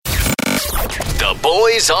The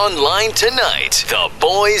Boys Online Tonight. The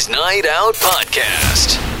Boys Night Out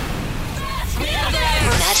Podcast.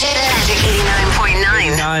 Magic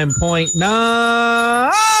 89.9.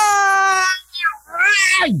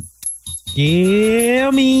 9.9.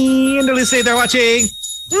 Give me and listen. They're watching.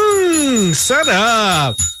 Shut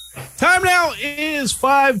up. Time now is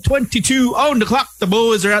 5:22 on the clock. The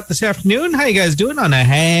boys are out this afternoon. How you guys doing on a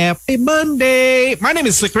happy Monday? My name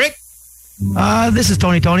is Slick Rick. This is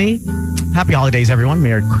Tony. Happy holidays, everyone.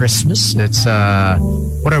 Merry Christmas. It's,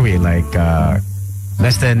 what are we, like,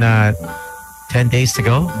 less than 10 days to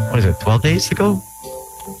go? What is it, 12 days to go?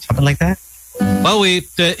 Something like that? Well, it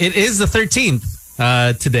is the 13th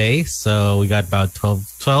today, so we got about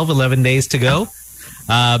 11 days to go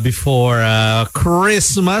before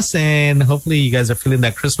Christmas, and hopefully you guys are feeling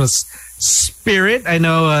that Christmas spirit. I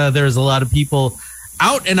know there's a lot of people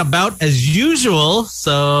out and about as usual,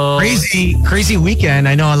 so crazy weekend.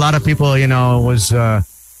 I know a lot of people, was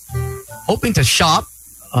hoping to shop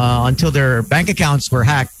until their bank accounts were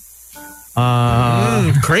hacked.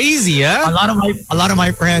 Crazy, huh? A lot of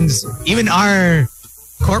my friends, even our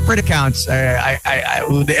corporate accounts,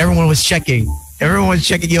 everyone was checking. Everyone was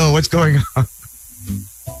checking, what's going on?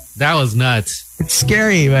 That was nuts. It's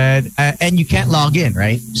scary, man. And you can't log in,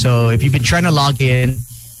 right? So if you've been trying to log in,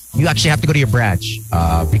 you actually have to go to your branch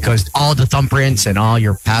because all the thumbprints and all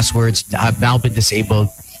your passwords have now been disabled.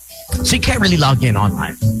 So you can't really log in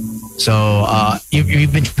online. So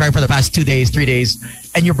you've been trying for the past 2 days, 3 days,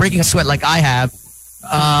 and you're breaking a sweat like I have.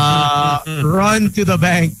 Run to the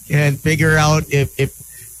bank and figure out if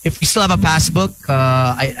you still have a passbook.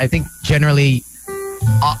 I think generally,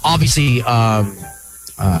 obviously, the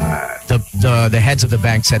heads of the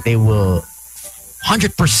bank said they will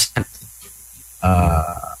 100%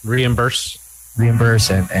 reimburse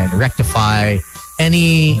and rectify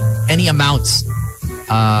any amounts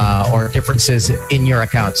or differences in your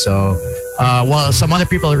account. So while some other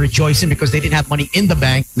people are rejoicing because they didn't have money in the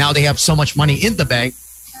bank, now they have so much money in the bank.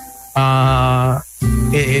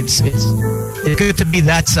 It's good to be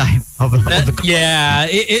that side of the yeah,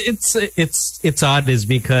 it's odd is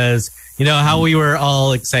because how we were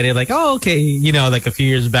all excited, like, oh, okay, like a few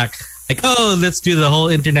years back, like, oh, let's do the whole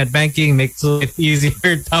internet banking, makes it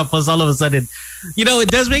easier. Tapos all of a sudden, it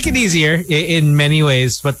does make it easier in many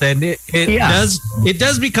ways, but then it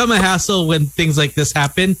does become a hassle when things like this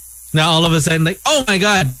happen. Now all of a sudden, like, oh my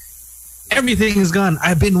God, everything is gone.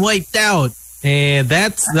 I've been wiped out, and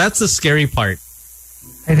that's the scary part.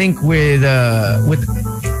 I think with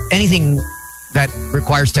anything that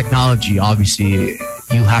requires technology, obviously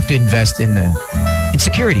you have to invest in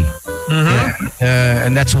security. Mm-hmm.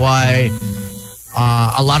 And that's why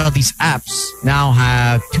a lot of these apps now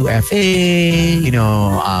have 2FA,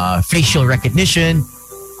 facial recognition.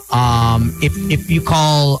 If you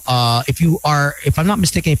call, if I'm not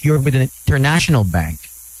mistaken, if you're with an international bank,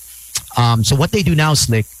 so what they do now,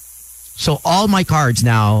 Slick, so all my cards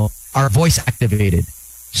now are voice activated.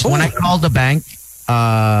 So when I call the bank,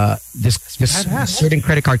 this certain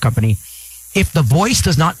credit card company, if the voice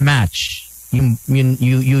does not match, you're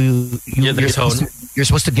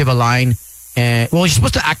supposed to give a line, and you're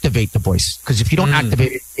supposed to activate the voice, because if you don't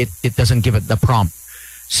activate it doesn't give it the prompt.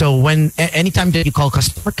 So anytime that you call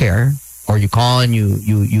customer care, or you call and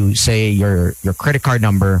you say your credit card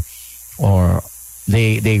number, or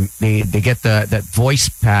they get that voice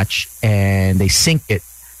patch and they sync it,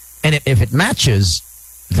 and if it matches,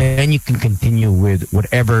 then you can continue with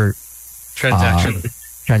whatever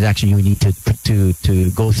transaction you need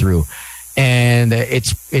to go through. And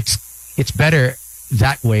it's better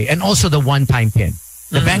that way. And also the one-time PIN.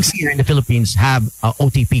 The banks here in the Philippines have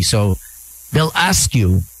OTP, so they'll ask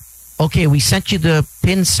you, okay, we sent you the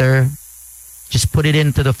PIN, sir. Just put it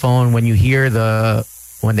into the phone when you hear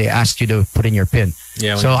when they ask you to put in your PIN.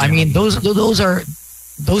 Yeah. So I mean, those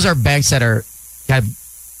are banks that have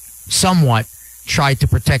somewhat tried to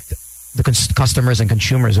protect the customers and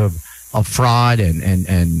consumers of fraud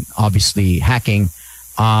and obviously hacking.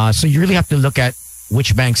 So you really have to look at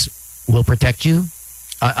which banks will protect you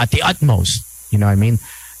at the utmost. You know what I mean?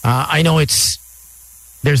 I know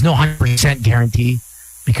there's no 100% guarantee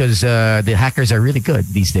because the hackers are really good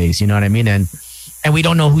these days. You know what I mean? And we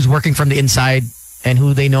don't know who's working from the inside and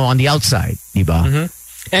who they know on the outside. Diba? Mm-hmm.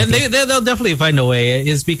 And they'll definitely find a way.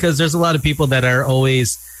 Is because there's a lot of people that are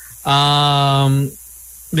always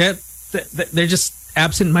they're just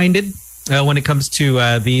absent-minded when it comes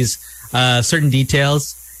to these certain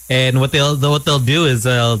details. And what they'll do is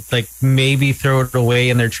they'll like maybe throw it away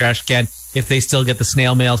in their trash can if they still get the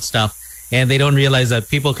snail mail stuff, and they don't realize that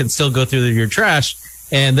people can still go through your trash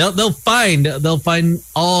and they'll find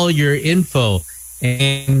all your info.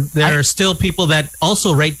 And there are still people that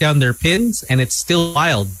also write down their pins, and it's still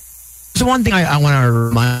wild. So one thing I want to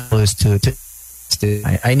remind people is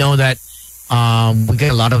I know that we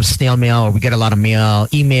get a lot of snail mail or we get a lot of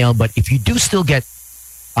email, but if you do still get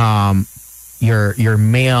your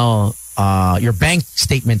mail, your bank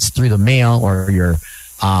statements through the mail or your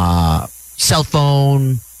cell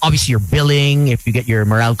phone, obviously your billing, if you get your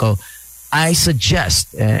Meralco, I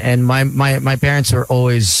suggest, and my parents are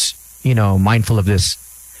always, mindful of this.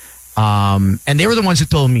 And they were the ones who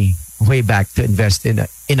told me way back to invest in a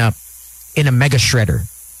mega shredder.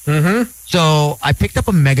 Mm-hmm. So I picked up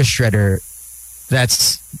a mega shredder.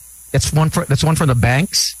 That's one for the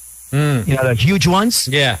banks. The huge ones.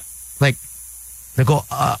 Yeah. Like they go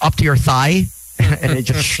up to your thigh and it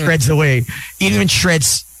just shreds away. It even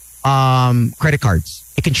shreds credit cards.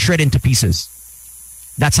 It can shred into pieces.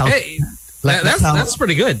 That's how. Hey, that's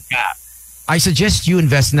pretty good. Yeah. I suggest you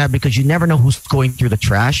invest in that because you never know who's going through the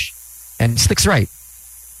trash. And Slick's right.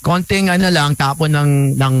 Konting lang, tapon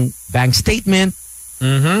ng bank statement.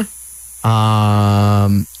 Mm-hmm.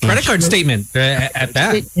 Credit card statement at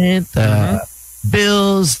that. Statement,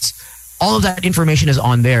 bills, all of that information is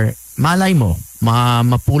on there. Malay mo,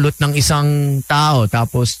 mapulot ng isang tao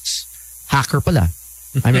tapos hacker pala.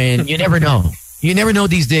 I mean, you never know. You never know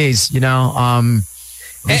these days, who's going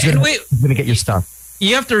to get your stuff.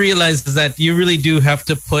 You have to realize that you really do have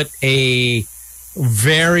to put a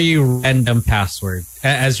very random password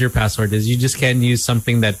as your password. Is you just can't use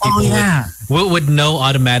something that people would know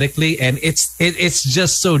automatically, and it's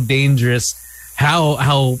just so dangerous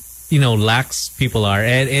how lax people are.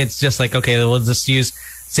 And it's just like, okay, we'll just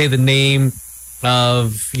say the name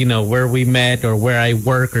of where we met or where I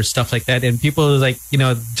work or stuff like that, and people like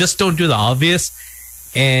just don't do the obvious,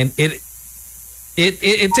 and it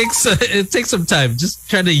takes some time. Just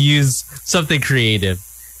try to use something creative.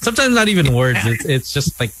 Sometimes not even words. It's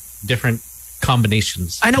just like different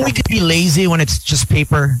combinations. I know we could be lazy when it's just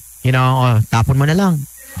paper, tapon mo na lang.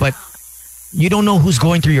 But you don't know who's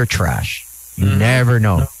going through your trash. You never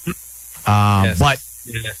know. Yes. But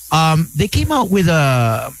they came out with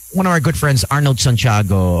one of our good friends, Arnold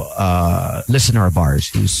Santiago, listener of ours,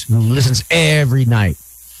 who listens every night.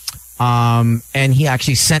 And he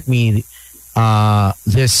actually sent me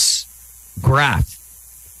this graph.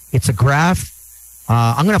 It's a graph.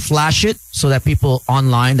 I'm going to flash it so that people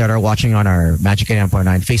online that are watching on our Magic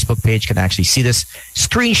 89.9 Facebook page can actually see this.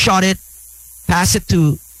 Screenshot it, pass it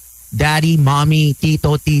to daddy, mommy,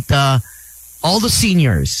 tito, tita, all the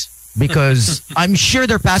seniors, because I'm sure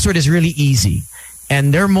their password is really easy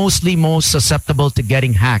and they're most susceptible to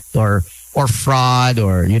getting hacked or fraud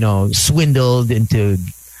or, swindled into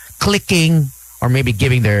clicking or maybe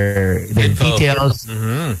giving their details.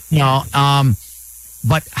 Mm-hmm.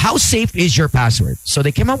 But how safe is your password? So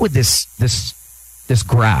they came up with this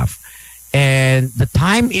graph, and the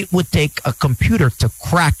time it would take a computer to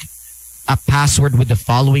crack a password with the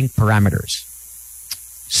following parameters.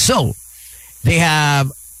 So they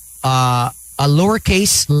have a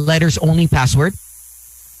lowercase letters only password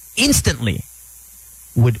instantly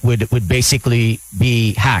would basically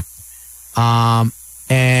be hacked.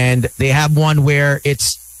 And they have one where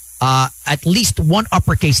it's at least one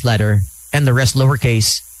uppercase letter and the rest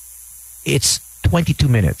lowercase. It's 22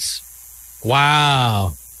 minutes.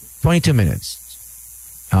 Wow. 22 minutes.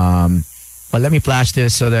 But let me flash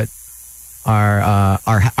this so that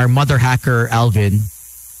our mother hacker, Alvin,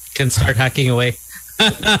 can start hacking away.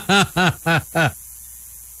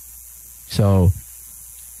 So,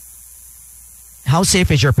 how safe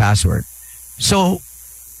is your password? So,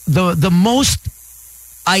 the most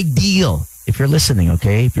ideal, if you're listening,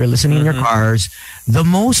 okay? If you're listening in your cars, the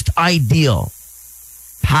most ideal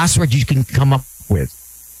password you can come up with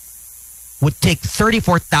would take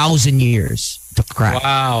 34,000 years to crack.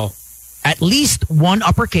 Wow. At least one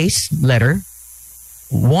uppercase letter,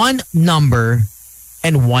 one number,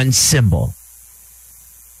 and one symbol.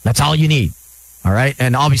 That's all you need. All right?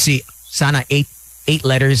 And obviously, sana eight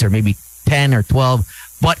letters or maybe 10 or 12,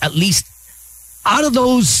 but at least out of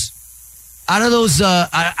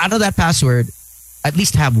that password, at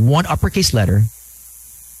least have one uppercase letter,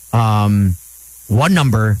 one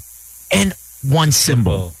number, and one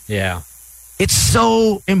symbol. Yeah. It's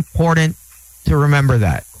so important to remember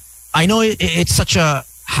that. I know it's such a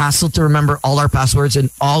hassle to remember all our passwords and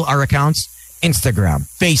all our accounts. Instagram,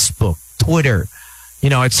 Facebook, Twitter.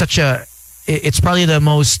 It's probably the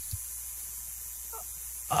most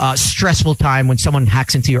stressful time when someone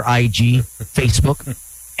hacks into your IG, Facebook,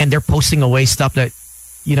 and they're posting away stuff that,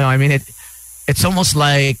 it's almost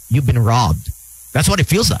like you've been robbed. That's what it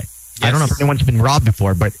feels like. Yes. I don't know if anyone's been robbed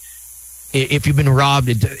before, but if you've been robbed,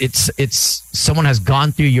 it's someone has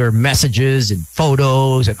gone through your messages and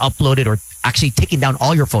photos and uploaded or actually taken down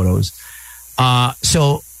all your photos.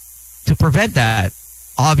 So to prevent that,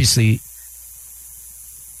 obviously,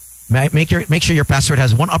 make sure your password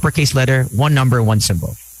has one uppercase letter, one number, one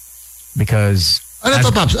symbol. Because ano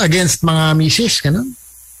to, Pops? Against mga misis, ganun?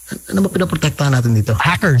 Ano ba pinaprotektahan natin dito?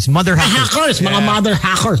 Hackers, mother hackers. Hackers, mga mother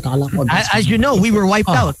hackers. Kala ko. As you know, we were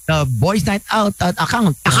wiped out. The Boys Night Out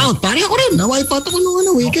account. Pare ako rin. Na-wipe out ako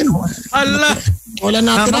nung weekend. Ala! Wala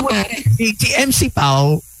natin na, pare. Si MC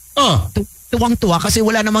Pao, tuwang-tuwa kasi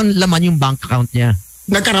wala namang laman yung bank account niya.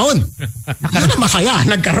 Nagkaroon. Yun ang masaya.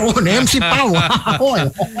 Nagkaroon. MC Pao.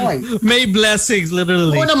 May blessings,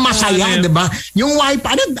 literally. Yun ang masaya, di ba? Yung wipe,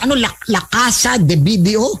 La Casa de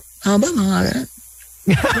Video? Ano ba?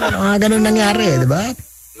 Mga ganun nangyari, di ba?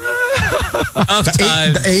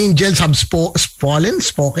 The angels have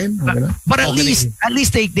spoken. But at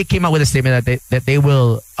least they came out with a statement that they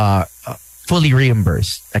will fully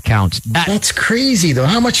reimburse accounts. That's crazy though.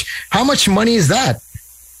 How much money is that?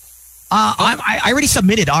 I already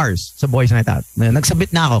submitted ours sa Boys Night Out.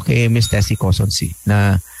 Nagsubmit na ako kay Miss Tessie Cosonsi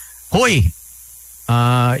na, hoy,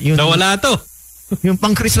 nawala to. Yung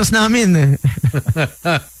pang Christmas namin.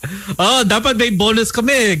 Dapat may bonus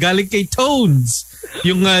kami galing kay Tones.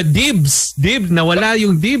 Yung dibs, nawala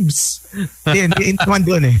yung dibs. Hindi naman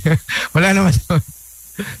doon eh. Wala naman doon.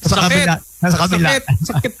 Nasa kabila.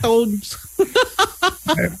 Sakit Tones.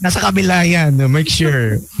 Nasa kabila yan. Make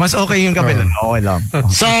sure. Mas okay yung kabila. Okay lang.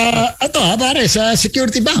 Pare, sa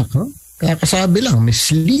Security Bank. Kakasabi lang,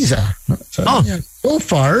 Miss Liza. So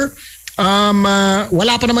far,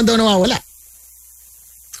 wala pa naman daw nawawala.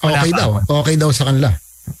 Okay daw sa kanila.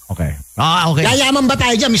 Okay. Okay. Yayaman ba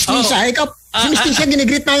tayo dyan, Miss Lisa? Ikaw, si Miss Lisa,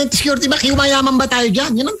 ginigreet natin sa security bank, yumayaman ba tayo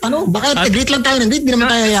dyan? Yan ang tanong. Baka greet lang tayo ng greet, di naman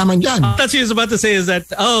tayo yayaman dyan. What she was about to say is that,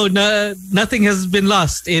 nothing has been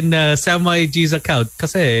lost in Samuel G's account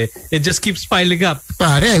kasi it just keeps piling up.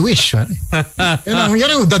 Pare, I wish. Yan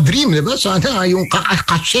ang the dream, di ba? Sana yung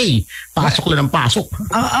kakashay, pasok lang ng pasok.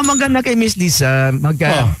 Ang maganda kay Miss Lisa,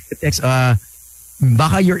 text,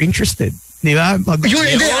 baka you're interested. Di ba?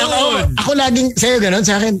 Ako laging sa'yo ganun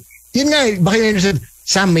sa akin. Yun nga, baka you're interested.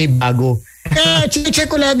 Sam, may bago. Check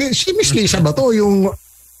ko lagi. Si Miss Lisa ba to? Yung,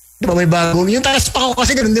 di ba may bago? Yung talas pa ako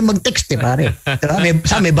kasi ganun din mag-text pare. Diba?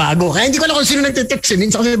 Sam, may bago. Kaya hindi ko alam kung sino nagte-text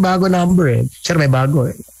Minsan kasi may bago number Sir, may bago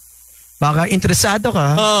Baka interesado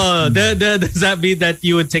ka. Does that mean that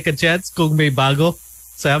you would take a chance kung may bago,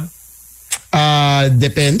 Sam?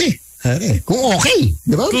 Depende. Kung okay.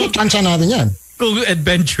 Di ba? Chance natin yan. Kung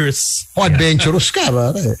adventurous. Adventurous ka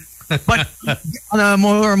ba? But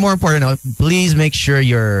more important, please make sure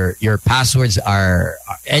your passwords are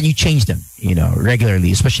and you change them,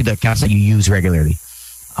 regularly, especially the accounts that you use regularly.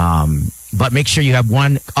 But make sure you have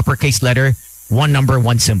one uppercase letter, one number,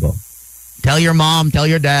 one symbol. Tell your mom, tell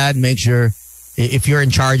your dad, make sure if you're in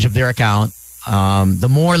charge of their account, the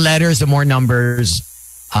more letters, the more numbers,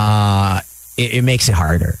 it makes it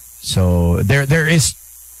harder. So there is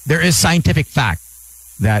scientific fact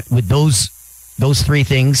that with those three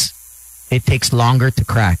things, it takes longer to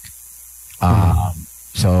crack.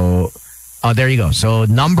 So there you go. So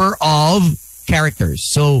number of characters.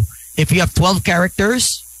 So if you have 12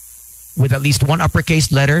 characters with at least one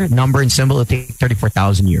uppercase letter, number, and symbol, it'll take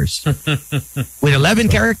 34,000 years. With 11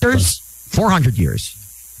 characters, 400 years.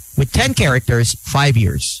 With 10 characters, 5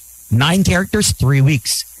 years. 9 characters, 3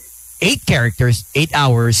 weeks. 8 characters, 8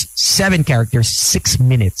 hours. 7 characters, 6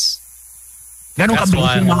 minutes. Ganun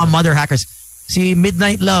kabilis yung mga mother hackers. Si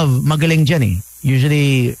Midnight Love, magaling dyan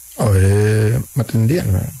Usually... matindi yan.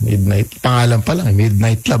 Midnight. Pangalan pa lang.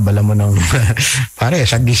 Midnight Love. Alam mo nang... pare,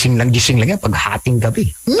 sa gising lang yan pag hating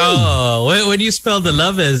gabi. When you spell the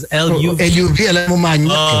love as L-U-V. L-U-V, alam mo manyak.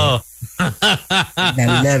 Love.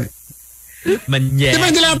 Manyak. Diba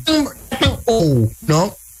hindi lahat ng O,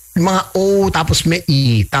 no? Mga O, tapos may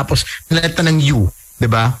E, tapos lahat ng U.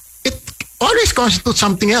 Diba? It always constitutes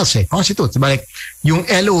something else Constitutes. Diba? Like, yung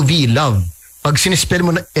L-O-V, love. Pag sinispell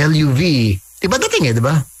mo na L-U-V, iba dating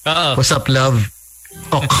diba? What's up, love?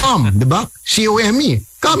 Come, diba? C-O-M-E.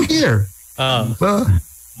 Come here. Come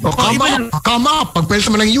up. Pag pwede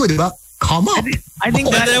mo ng U, diba? Come up. I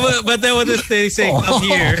think but then what if they say come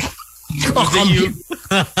here? Come here.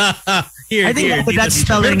 Here, I think that's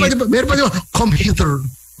telling come hither.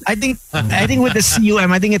 I think with the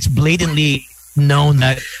C-U-M, I think it's blatantly known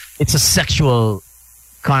that it's a sexual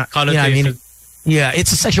connotation.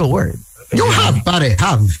 It's a sexual word. You have, pare,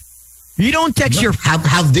 have. You don't text your...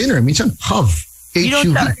 Have dinner. Minsan, have. You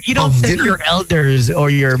don't text dinner. Your elders or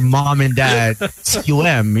your mom and dad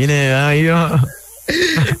C-U-M.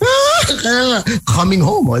 Coming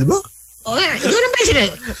home, diba? Ito na ba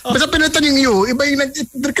sila? Basta pinalitan yung you. Iba yung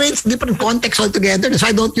it creates different context altogether. So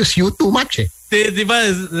I don't use you too much eh.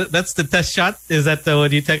 That's the test shot? Is that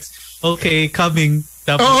when you text, okay, coming.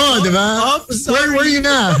 Oo, di ba? Where you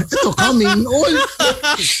na? Ito, coming. Oh,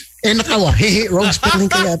 natawa. Hehe, wrong spelling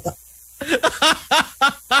ka yata.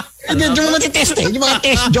 Yung mga test eh. Yung mga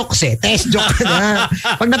test jokes eh. Test joke na.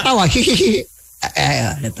 Pag natawa, hehe.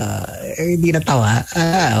 Ito, hindi natawa.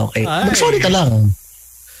 Okay. Mag-sorry ka lang.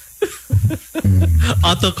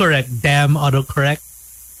 Autocorrect. Damn autocorrect.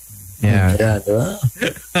 Yeah. Diba?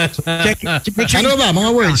 Make sure Ano ba?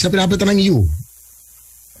 Mga words na pinapalitan ng you.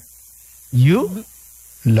 you.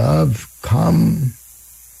 Love, come,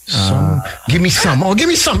 some. Give me some. Oh, give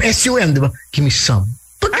me some. S-U-M, diba? Give me some.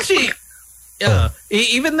 Actually,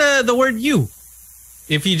 even the word you.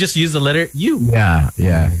 If you just use the letter you. Yeah.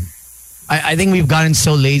 I think we've gotten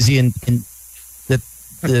so lazy in text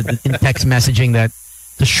messaging that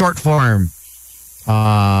the short form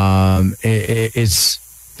is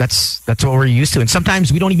that's what we're used to, and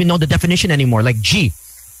sometimes we don't even know the definition anymore. Like G,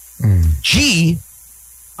 G.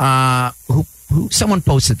 Who someone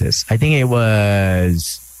posted this? I think it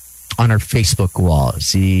was on our Facebook wall.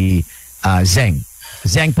 See, Zeng.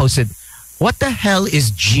 Zeng posted, "What the hell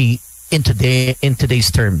is G in today's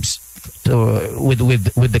terms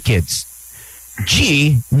with the kids?"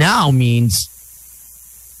 G now means.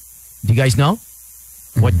 Do you guys know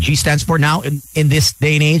what G stands for now in this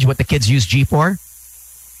day and age? What the kids use G for?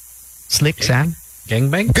 Slick, Sam?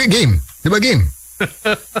 Gangbang? Game. Diba game?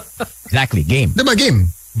 Exactly, game. Diba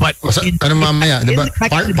game? But Ano mamaya? Diba?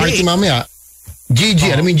 Party mamaya.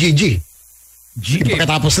 GG. Alam mo yung GG? G game.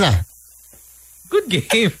 Pagkatapos na. Good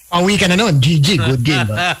game. Pauwi ka na nun. GG. Good game.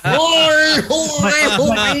 Hoy!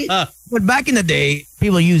 But back in the day,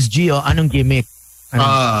 people use G. Anong gimmick?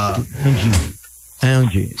 Anong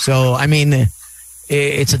G? So I mean,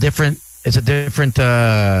 it's a different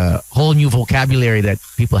whole new vocabulary that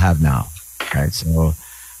people have now, right? So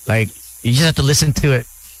like you just have to listen to it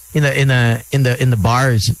in the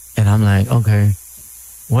bars, and I'm like, okay,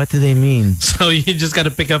 what do they mean? So you just got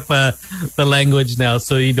to pick up the language now,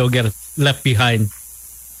 so you don't get left behind.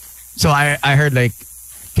 So I heard like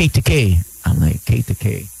K to K. I'm like K to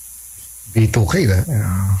K. B2K da.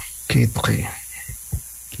 K2K.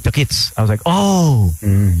 To kids. I was like, oh,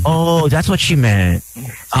 that's what she meant.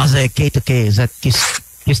 I was like, K to K. Is that kiss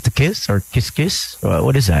to kiss or kiss?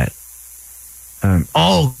 What is that?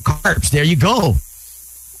 Carps. There you go.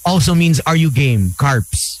 Also means, are you game?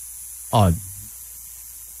 Carps. Odd.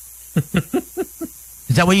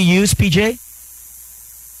 Is that what you use, PJ?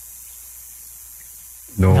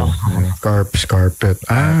 No. Carps, carpet.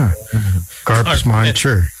 Carps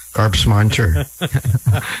muncher. Carps muncher.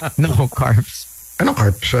 No, carps. Ano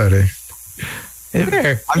carps, sorry?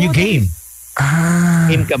 Are you game?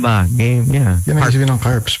 Game ka ba? Game, yeah. Yan ang isipin ng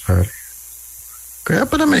carps, pare. Kaya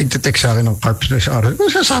pala may nagtitext sa akin ng carps na sa araw. Ano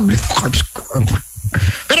sasabi ng carps?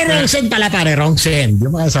 Pero wrong send pala, pare. Wrong send.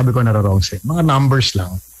 Yung mga sabi ko na wrong send. Mga numbers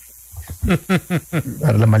lang.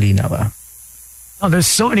 Para lang malina ba? Oh, there's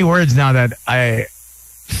so many words now that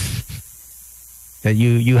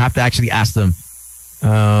you have to actually ask them,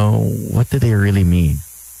 what do they really mean?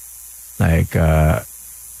 Like for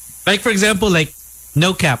example, like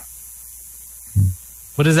no cap.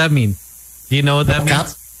 What does that mean? Do you know what that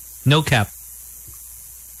means? No cap.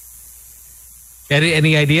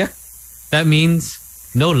 Any idea? That means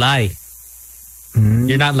no lie.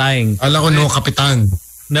 You're not lying. Alam ko no kapitan.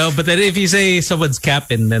 No, but then if you say someone's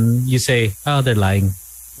capping, then you say, oh, they're lying.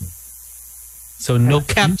 So no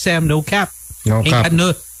cap, Sam. No cap. No cap.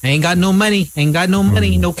 Ain't got no money. Ain't got no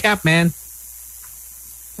money. No cap, man.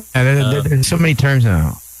 There's so many terms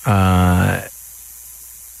now.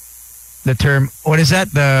 The term, what is that?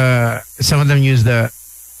 Some of them use the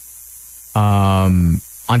on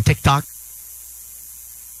TikTok.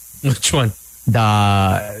 Which one?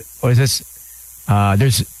 What is this?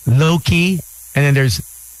 There's low key, and then there's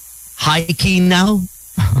high key now.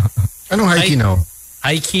 Anong high key now?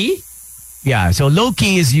 High key? Yeah. So low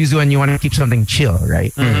key is used when you want to keep something chill,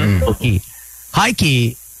 right? Mm-hmm. Low key. High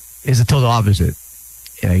key is the total opposite.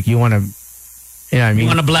 Like you want to, you know what I mean? You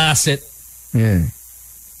want to blast it. Yeah.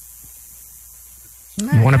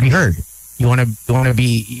 You want to be heard. You want to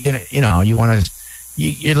be, you know,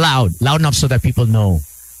 you're loud enough so that people know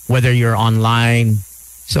whether you're online.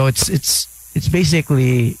 So it's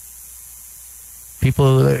basically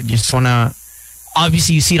people just want to,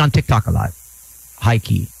 obviously you see it on TikTok a lot. High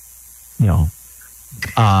key, you know,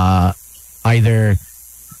 either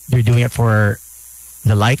they're doing it for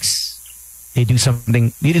the likes. They do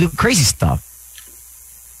something, they do crazy stuff.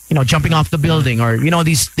 You know, jumping off the building, or, you know,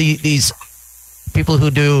 these people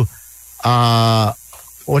who do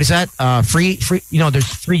what is that? Free, there's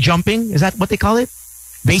free jumping. Is that what they call it?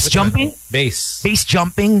 Base jumping? Base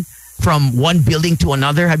jumping from one building to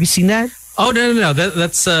another. Have you seen that? Oh, no.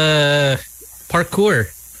 That's parkour.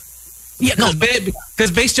 Yeah, no.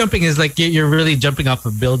 Because base jumping is like you're really jumping off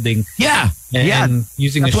a building. Yeah. And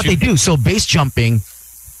using that's a what they do. So base jumping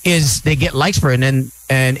is they get likes for it. And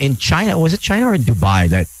in China, was it China or in Dubai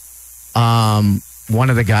that one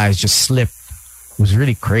of the guys just slipped? It was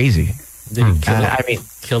really crazy. Did he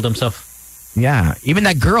killed himself? Yeah. Even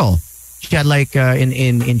that girl, she had like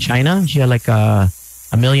in China, she had like 1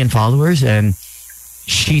 million followers, and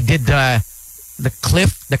she did the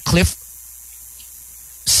cliff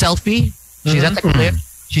selfie. She's at the cliff.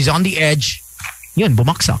 She's on the edge. Yun,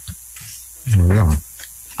 bumaksak.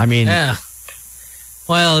 I mean, yeah.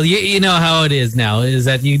 Well, you know how it is now, is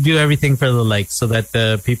that you do everything for the likes so that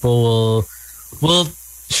the people will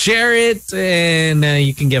share it and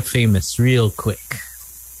you can get famous real quick.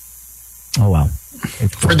 Oh, wow.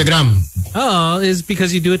 For the gram. Oh, it's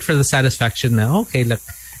because you do it for the satisfaction now. Okay, look,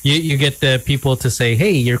 you get the people to say,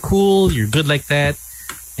 hey, you're cool, you're good like that,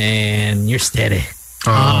 and you're steady.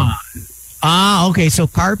 Okay. So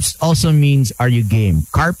carps also means are you game?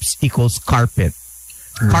 Carps equals carpet.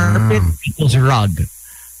 Carpet equals rug.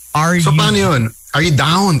 So paano yun? Are you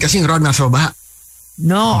down? Kasi yung rug nasa baba.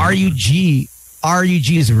 No, RUG.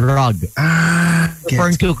 RUG is rug.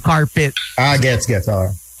 Referring to carpet. Gets. All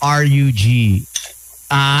right. RUG.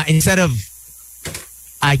 Instead of,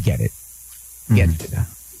 I get it. Get it.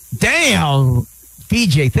 Damn.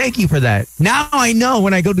 PJ, thank you for that. Now I know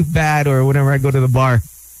when I go to bed or whenever I go to the bar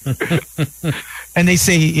and they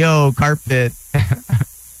say, yo, carpet.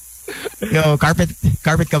 Yo, carpet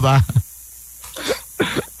ka ba?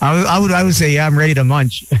 I would say, yeah, I'm ready to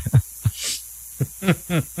munch.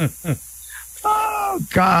 Oh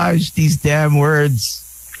gosh, these damn words.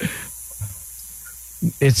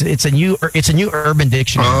 It's a new urban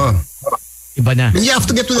dictionary. Iba na. And you have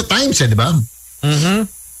to get to the times, di ba? Mm-hmm.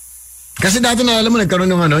 Kasi dati na alam mo, nagkaroon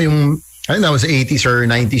ng yung, I think that was 80s or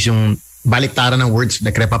 90s, yung baliktaran ng words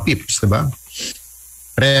like repa pips, di ba?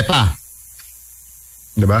 Repa.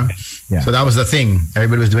 Di ba? Yeah. So that was the thing.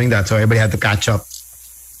 Everybody was doing that. So everybody had to catch up.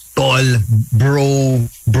 Tol, bro,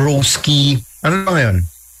 broski. Ano ba ngayon?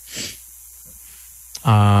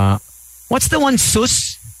 What's the one,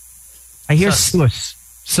 sus? I hear sus.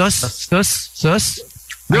 Sus.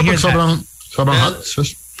 Di ba pag sobrang hot?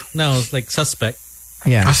 Sus? No, it's like suspect.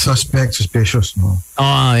 Yeah. Suspect, suspicious. No.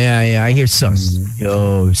 Oh, yeah. I hear sus.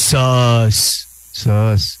 Yo, sus.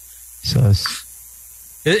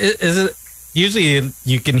 Is it usually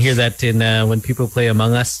you can hear that in when people play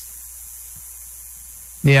Among Us?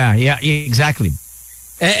 Yeah, exactly.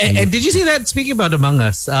 And did you see that? Speaking about Among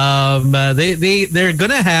Us, they're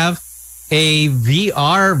gonna have a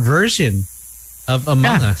VR version of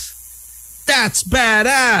Among Us. That's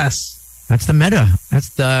badass. That's the meta. That's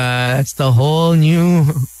the whole new.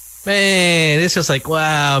 Man, it's just like,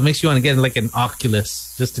 wow, it makes you want to get like an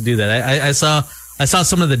Oculus just to do that. I saw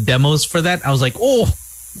some of the demos for that. I was like, oh,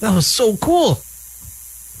 that was so cool.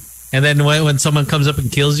 And then when someone comes up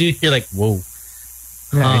and kills you, you're like, whoa.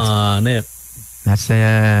 Nip. That's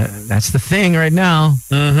the thing right now.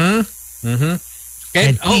 Mm-hmm.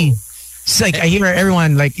 And it's like I hear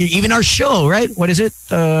everyone, like even our show, right? What is it?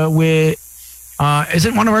 Is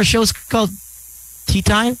it one of our shows called Tea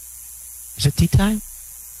Time? Is it Tea Time?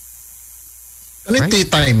 Ano tea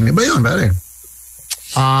time? Iba yun, pare.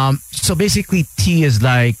 So basically, tea is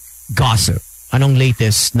like gossip. Anong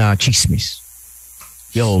latest na chismis?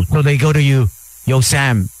 Yo, so they go to you. Yo,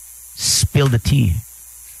 Sam, spill the tea.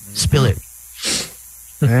 Spill it.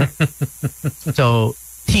 Right? So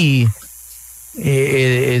tea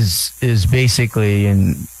is basically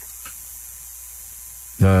in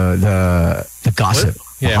the gossip. What?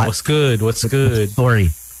 Yeah, what's good? What's good? Story.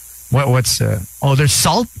 What's there's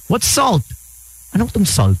salt? What's salt? Ano itong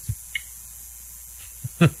salt?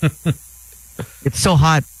 It's so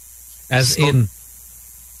hot. As so, in.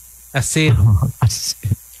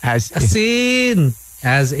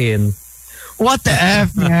 What the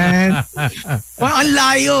F, man? Well, ang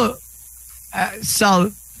layo.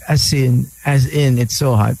 Salt. As in. It's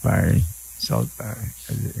so hot, pare. Salt, pare.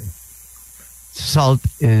 Salt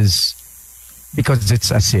is because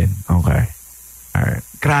it's asin. Okay. All right.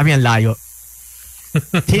 Grabe ang layo.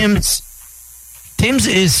 Tim's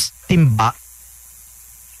is timba.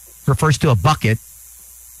 Refers to a bucket.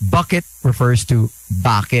 Bucket refers to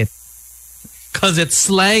bucket. Cause it's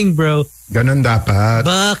slang, bro. Ganun dapat.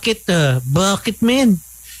 Bucket man.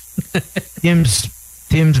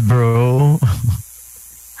 Tim's bro.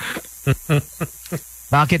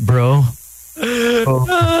 Bucket bro. You're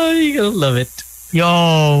gonna love it.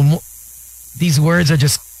 Yo, these words are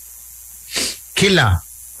just... Killa.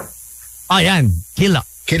 Yan. Killa.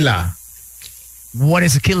 Killa. What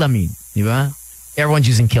does killa mean? Diba? Everyone's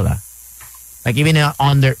using killa. Like even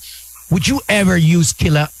on their... Would you ever use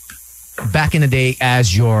killa back in the day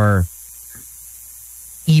as your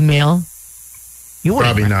email? You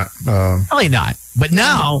wouldn't. Probably not. Probably not. But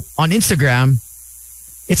now on Instagram,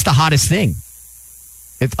 it's the hottest thing.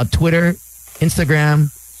 It's on Twitter,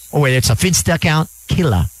 Instagram, or whether it's a Finsta account,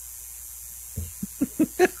 killa.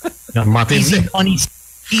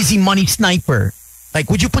 Easy money sniper. Like,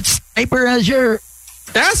 would you put sniper as your...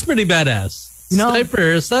 That's pretty badass. You know?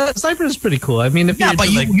 Sniper is pretty cool. I mean, if Yeah, you're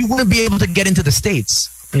but you wouldn't be able to get into the States.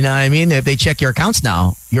 You know what I mean? If they check your accounts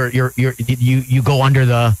now, you go under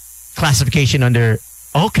the classification under,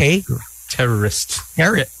 okay, terrorist.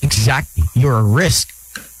 Exactly. You're a risk.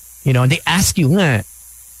 You know, and they ask you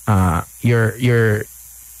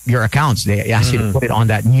your accounts. They ask you to put it on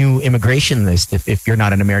that new immigration list if you're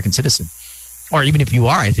not an American citizen. Or even if you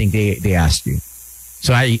are, I think they asked you.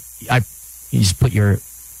 So you just put your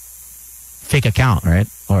fake account, right?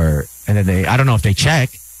 And then I don't know if they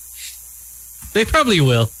check. They probably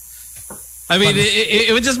will. I mean,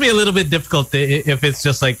 it would just be a little bit difficult if it's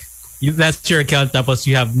just like that's your account. Tapos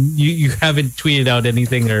you haven't tweeted out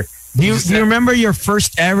anything or. Do you remember your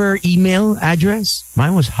first ever email address?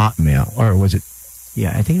 Mine was Hotmail, or was it?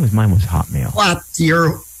 Yeah, I think mine was Hotmail. At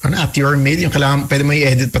your mail, yung kailangan pwede mo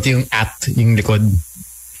i-edit pati yung yung likod.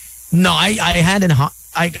 No, I had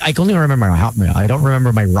I can only remember my Hotmail. I don't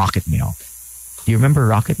remember my Rocket Mail. Do you remember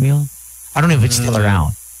Rocket Mail? I don't know if it's still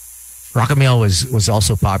around. Rocket Mail was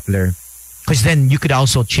also popular because then you could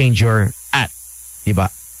also change your diba?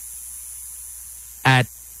 At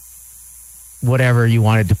whatever you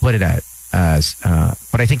wanted to put it at as.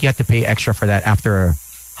 But I think you have to pay extra for that after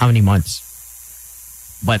how many months.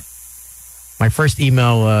 But my first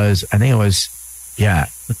email was, I think it was,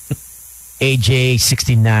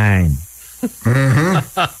 AJ69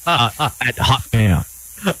 at Hotmail.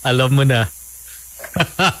 Alam mo na.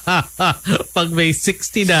 Pag may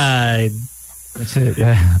 69. That's it,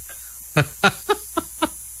 yeah.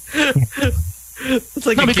 It's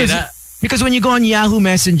like because when you go on Yahoo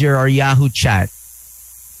Messenger or Yahoo Chat,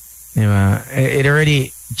 you know, it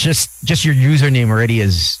already just your username already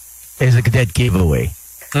is a dead giveaway.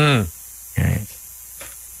 Right?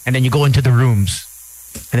 And then you go into the rooms,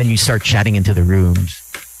 and then you start chatting into the rooms.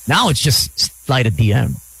 Now it's just slide a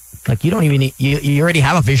DM. Like you don't even need, you already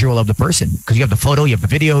have a visual of the person because you have the photo, you have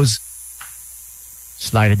the videos.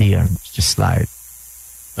 Slide a DM, just slide.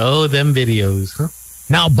 Oh, them videos, huh?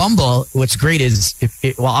 Now Bumble, what's great is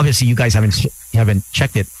obviously you guys haven't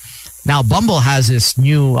checked it. Now Bumble has this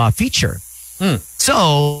new feature.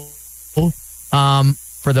 So,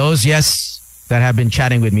 for those that have been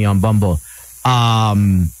chatting with me on Bumble,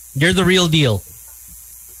 you're the real deal.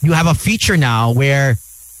 You have a feature now where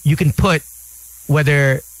you can put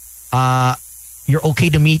whether you're okay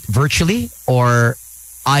to meet virtually or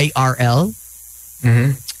IRL.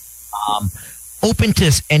 Open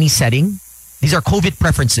to any setting. These are COVID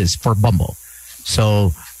preferences for Bumble.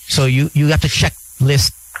 So you have to check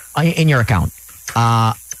list in your account.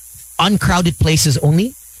 Uncrowded places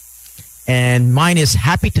only. And mine is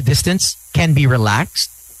happy to distance, can be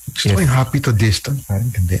relaxed. Gusto ko yung happy to distance.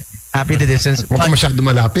 Parang hindi. Happy to distance. Huwag ka masyado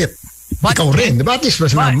malapit. Ikaw rin. Diba at least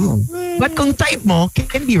mas mo? But kung type mo,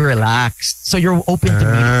 can be relaxed. So you're open to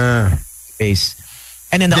meet space.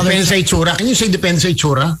 And then the depende sa itsura. Can you say depende sa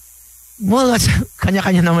itsura? Well, that's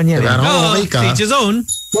kanya-kanya naman yan. Diba? Kung okay ka, each his own.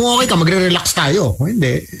 Kung okay ka, magre-relax tayo. Kung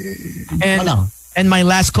hindi, and my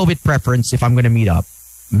last COVID preference, if I'm gonna meet up,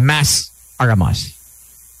 masks are a must.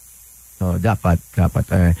 So dapat.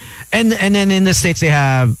 And then in the States they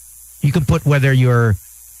have, you can put whether you're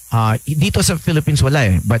dito sa Philippines wala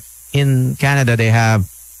eh, but in Canada they have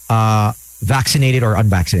vaccinated or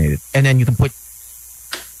unvaccinated, and then you can put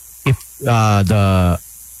if the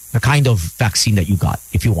kind of vaccine that you got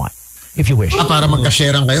if you want, if you wish. Para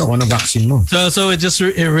magka-sharean kayo kung ano vaccine mo. So it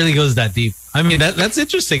really goes that deep. I mean that's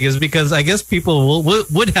interesting, is because I guess people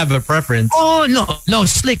would have a preference. Oh no,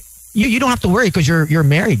 Slick. You don't have to worry because you're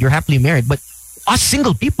married. You're happily married. But us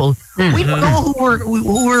single people, we don't know who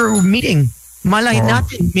we're meeting. Malay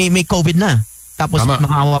natin may COVID na. Tapos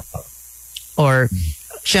mahawa. Or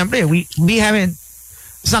syempre we haven't.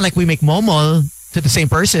 It's not like we make momol to the same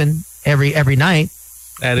person every night.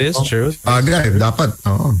 That is true. Agay, dapat.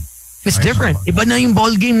 It's different. Iba na yung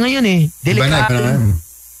ball game ngayon eh. Delikado.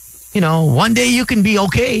 You know, one day you can be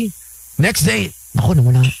okay. Next day, ako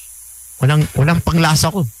nawala. walang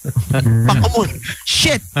panglasa ko. Pakamon.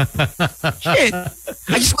 Shit.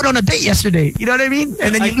 I just went on a date yesterday. You know what I mean?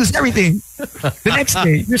 And then you lose everything. The next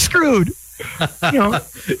day, you're screwed. You know,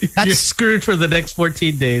 You're screwed for the next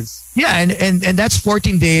 14 days. yeah, and that's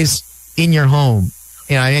 14 days in your home.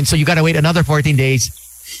 You know, and so you got to wait another 14 days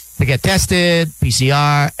to get tested,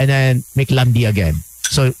 PCR, and then make landi again.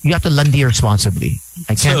 So you have to landi responsibly.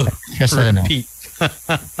 I can't stress that enough. repeat.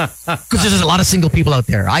 Because there's a lot of single people out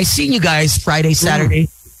there. I seen you guys Friday, Saturday.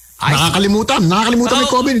 Nakakalimutan na yung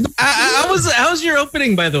COVID. How's your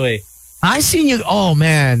opening, by the way? I seen you. Oh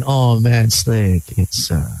man, Slick.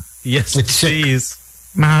 It's Yes, It's sick. please.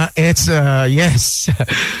 it's yes.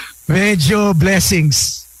 Medyo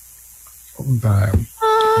blessings.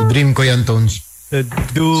 Dream ko yan, Tones.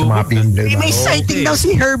 Sumapi yung dream. May sighting daw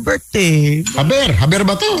si Herbert eh. Haber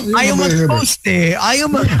ba to? Ayaw mag-post eh.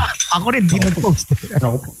 Ako rin di nag-post.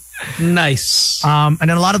 Nice. And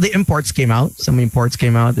then a lot of the imports came out. Some imports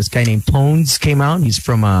came out. This guy named Tones came out. He's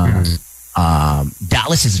from Dallas.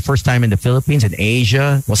 It's his first time in the Philippines and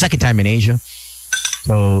Asia. Well, second time in Asia.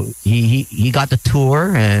 So he got the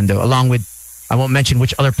tour, and along with, I won't mention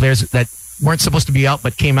which other players that weren't supposed to be out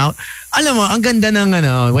but came out. Alam mo, ang ganda ng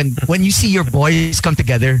when you see your boys come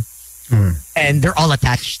together and they're all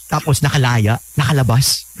attached, tapos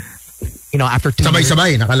nakalabas. You know, after 2 years.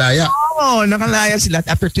 Sabay-sabay, nakalaya. Oh, nakalaya sila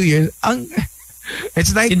after 2 years.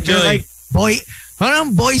 It's like, Enjoy. they're like,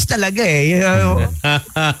 parang boys talaga eh. You know?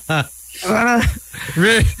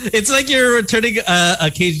 It's like you're returning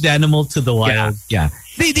a caged animal to the wild. Yeah.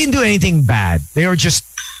 They didn't do anything bad. They were just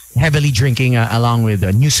heavily drinking along with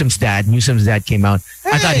Newsom's dad. Newsom's dad came out.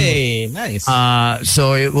 I thought Nice.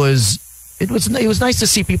 so it was nice to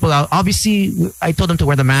see people out. Obviously, I told them to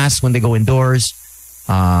wear the mask when they go indoors.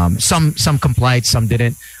 Some complied, some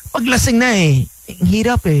didn't. Pag lasing na eh,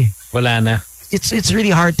 hirap eh. Wala na. It's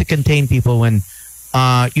really hard to contain people when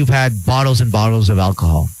you've had bottles and bottles of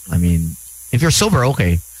alcohol. I mean, if you're sober,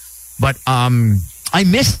 okay. But I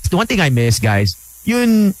missed, the one thing I missed, guys,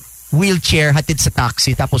 yun wheelchair hatid sa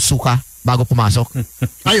taxi tapos suka bago pumasok.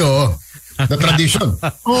 Ayo, the tradition.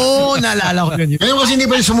 Oh, naalala ko yun. Ngayon kasi hindi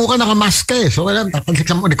pa yung sumuka, nakamask ka eh. So wala, tapagsik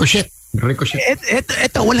mo, ricochet.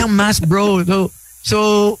 Ito, walang mask, bro.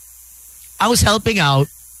 So I was helping out,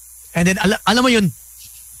 and then alam mo yun,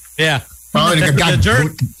 Yeah. Oh, The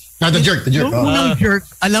jerk. The jerk. yung Oh, unang jerk,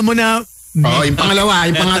 alam mo na, yung pangalawa,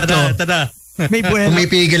 yung pangatlo. Tada. may buwan.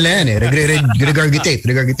 Pumipigil na yan eh. Regurgitate.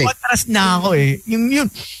 Patras na ako eh. Yung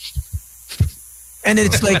and then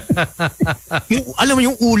it's like, alam mo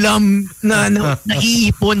yung ulam na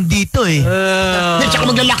naiipon dito eh. Tsaka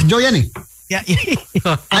magla-lockjaw yan eh. Yeah.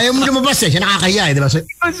 Ayaw mo lumabas eh. Siya nakakahiya eh, di ba? So,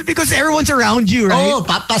 because everyone's around you, right? Oo,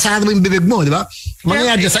 papasado mo yung bibig mo, di ba?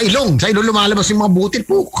 Mangyayari dyan sa ilong. Sa ilong lumalabas yung mga butil.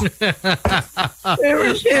 Puk.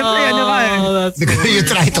 Siyempre, ano ka eh. That's Because you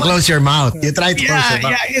try to close your mouth. You try to close your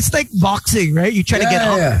mouth. Yeah, it's like boxing, right? You try to get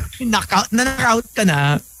out. Knock-out ka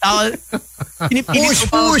na.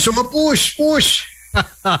 Push.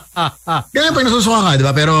 Ganyan pag nasusuka ka, di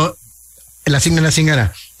ba? Pero lasing ka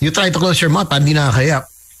na. You try to close your mouth, hindi nakakaya.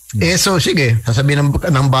 So sige, sasabihin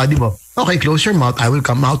ng body mo, okay, close your mouth, I will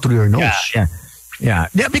come out through your nose.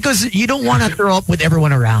 Yeah, because you don't want to throw up with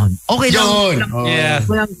everyone around. Okay lang. Yeah.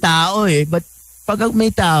 Walang tao eh. But pag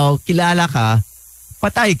may tao, kilala ka,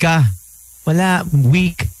 patay ka. Wala,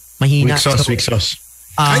 weak, mahina. Weak sauce.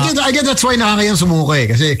 I get that's why nakakayang sumuko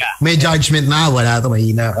eh. Kasi may judgment na, wala to,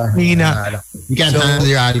 mahina ka. You can't handle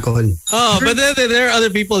your alcohol. Oh, but then there are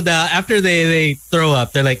other people that after they throw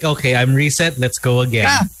up, they're like, okay, I'm reset, let's go again.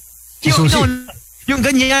 Yeah. Yung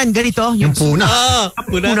ganyan, ganito. Yung puna. Oh,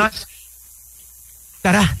 Puna.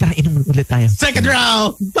 Tara, inom ulit tayo. Second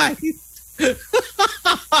round. Bye.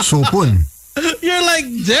 Supon. You're like,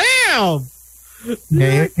 damn.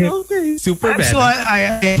 Okay. Super bad. So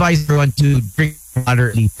I advise everyone to drink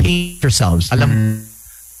moderately. Pace yourselves. Alam,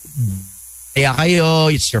 kaya kayo,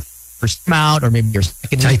 it's your first time or maybe your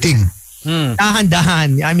second. Exciting.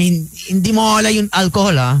 Dahan-dahan. I mean, hindi mo wala yung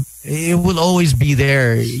alcohol, ha? It will always be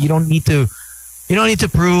there. You don't need to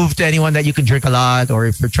prove to anyone that you can drink a lot, or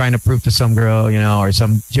if you're trying to prove to some girl, you know, or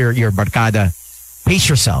your barkada. Pace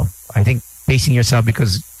yourself. I think pacing yourself,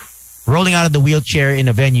 because rolling out of the wheelchair in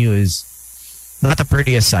a venue is not the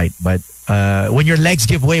prettiest sight, but when your legs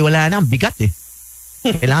give way, wala na, bigat eh.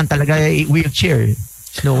 Kailangan talaga wheelchair.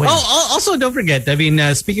 No way. Oh, also don't forget, I mean,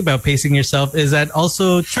 speaking about pacing yourself, is that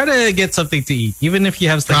also try to get something to eat. Even if you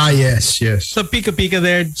have Yes. some pika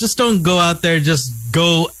there, just don't go out there, just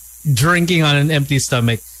go drinking on an empty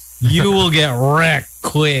stomach. You will get wrecked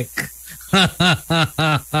quick.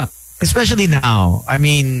 Especially now. I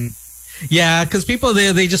mean, yeah, because people,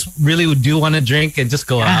 they just really do want to drink and just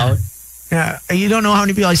go out. Yeah, you don't know how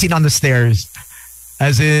many people I've seen on the stairs.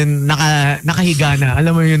 As in, nakahiga na.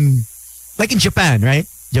 Alam mo yun, like in Japan, right?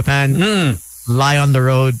 Japan, lie on the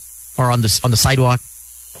road or on the sidewalk.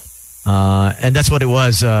 And that's what it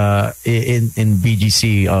was in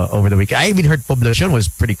BGC over the weekend. I even heard Poblacion was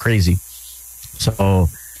pretty crazy. So,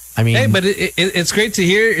 I mean... Hey, but it's great to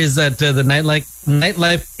hear is that the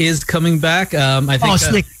nightlife is coming back. I think...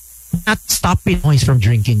 Slick. Not stop Pinoys from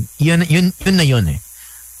drinking. Yun na yun eh.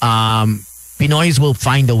 Pinoys will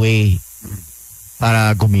find a way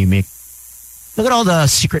para gumimik. Look at all the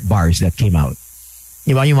secret bars that came out.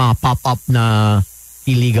 Diba yung mga pop-up na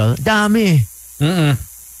illegal? Dami.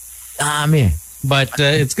 Dami. But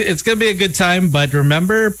it's going to be a good time. But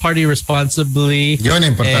remember, party responsibly. Yun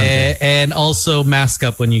importante. And also mask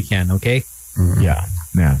up when you can, okay? Yeah.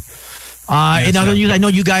 In other news, I know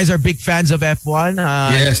you guys are big fans of F1.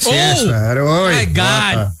 Yes. My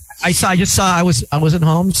God. I just saw. I wasn't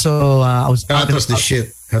home, so I was. That was the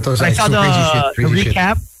shit. That was I saw the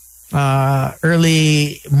recap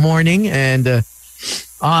early morning, and it's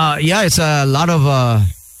a lot of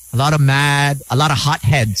hot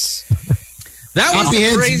heads. That was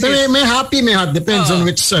happy crazy. May happy, may hot. Depends on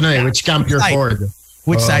which camp you're for.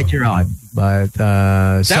 Which side you're on, but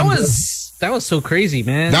that was so crazy,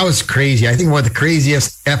 man. That was crazy. I think one of the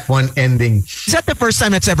craziest F1 ending. Is that the first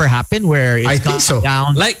time that's ever happened where it's I think so.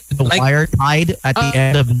 Down the wire tied at the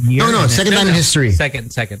end of the year? No, second time in history.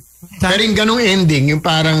 Second. Pero yung ganong ending, yung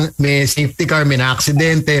parang may safety car, may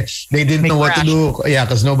na-aksidente, they didn't know what to do. Yeah,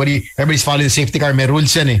 because everybody's following the safety car, may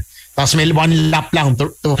rules yan eh. Tapos may one lap lang to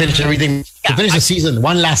finish everything, to finish the season.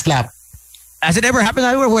 One last lap. Has it ever happened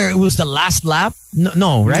anywhere where it was the last lap?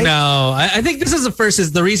 No, right? No, I think this is the first.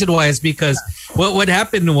 Is the reason why is because what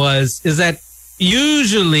happened is that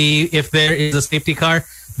usually if there is a safety car,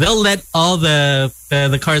 they'll let all the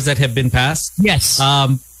cars that have been passed,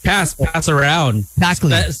 pass around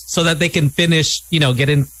exactly, so that they can finish, get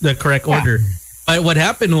in the correct order. But what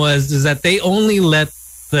happened is that they only let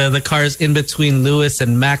the cars in between Lewis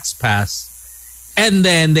and Max pass. And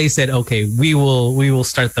then they said, okay, we will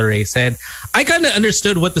start the race. And I kind of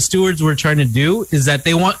understood what the stewards were trying to do is that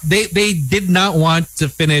they did not want to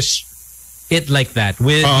finish it like that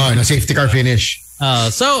with a safety car finish.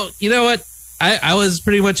 So you know what? I was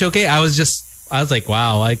pretty much okay. I was like,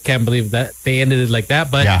 wow, I can't believe that they ended it like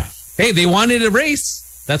that. But hey, they wanted a race.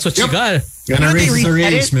 That's what you got. Gonna race the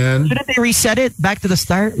race, man. Shouldn't they reset it back to the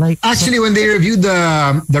start? Actually, when they reviewed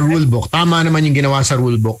the rule book, tama naman yung ginawa sa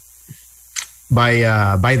rule book.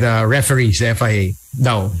 By the referees, the FIA.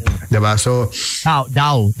 Daw. Diba? So,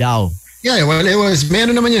 Daw. Yeah, well, it was, may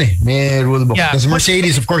ano naman yun eh. May rule book. Yeah. Because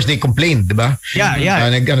Mercedes, of course, they complained, diba? Yeah.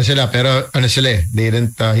 They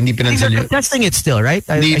didn't, hindi pinansin They're protesting it still, right?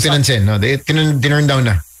 Hindi pinansin, no. They turned down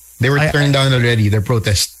na. They were turned down already, their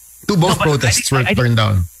protest. Both protests were turned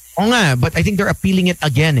down. Oo nga, but I think they're appealing it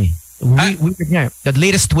again eh. The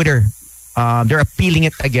latest Twitter, they're appealing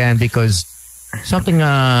it again because something,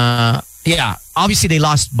 obviously they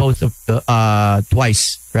lost both of the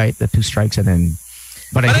twice, right? The two strikes and then,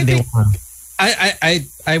 but I think they won.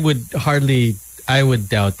 I would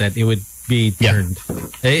doubt that it would be turned.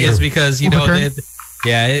 It's because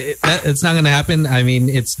it's not going to happen. I mean,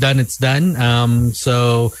 it's done.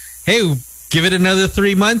 So hey, give it another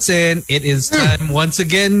 3 months and it is time once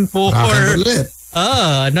again for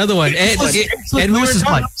another one. And Lewis is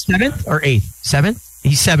what, 7th or 8th? 7th?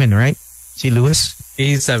 He's 7, right? See Lewis?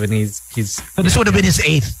 He's 7. He's. So this would have been his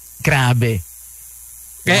 8th. Grabe.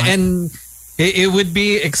 And it would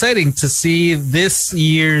be exciting to see this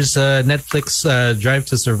year's Netflix Drive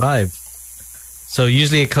to Survive. So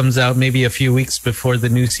usually it comes out maybe a few weeks before the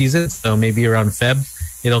new season. So maybe around Feb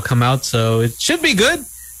it'll come out. So it should be good.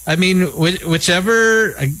 I mean,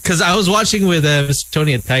 whichever, because I was watching with Mr.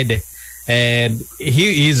 Tony Ataide, and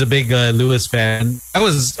he's a big Lewis fan. I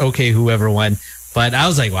was okay whoever won, but I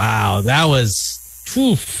was like, wow, that was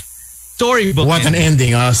storybook. What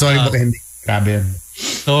ending. An ending! Storybook ending. Grabe.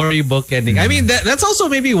 Storybook ending. I mean, that's also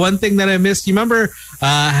maybe one thing that I missed. You remember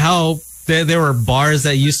how there were bars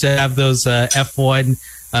that used to have those F1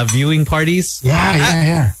 viewing parties?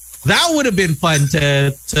 Yeah. That would have been fun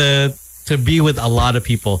to be with a lot of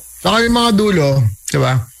people. Saka yung mga dulo,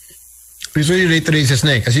 diba? Usually late races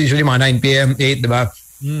na eh. Kasi usually mga 9 p.m., 8, diba?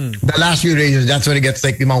 The last few races, that's when it gets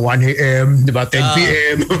like mga 1 a.m., diba? 10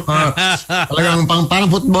 p.m. Talagang parang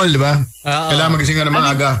football, diba? Kailangan magising ka na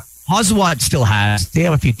maaga. Oswald still has. They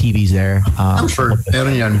have a few TVs there. I'm sure.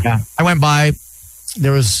 Meron yan. Yeah. I went by.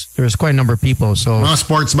 There was quite a number of people. So mga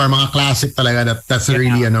sports bar, mga classic talaga. That's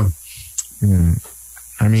really I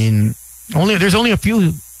mean, there's only a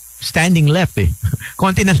few standing left eh.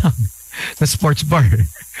 Konti na lang. the sports bar.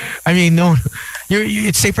 I mean, no,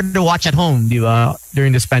 it's safer to watch at home, di ba,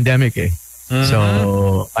 during this pandemic. Eh.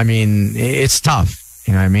 So, I mean, it's tough.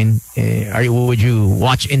 You know what I mean? Would you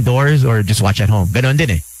watch indoors or just watch at home? Ganon din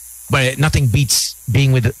eh. But nothing beats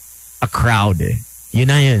being with a crowd. Eh. Yun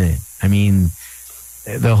na yun eh. I mean,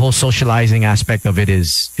 the whole socializing aspect of it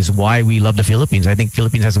is why we love the Philippines. I think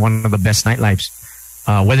Philippines has one of the best nightlifes.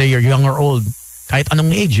 Whether you're young or old, kahit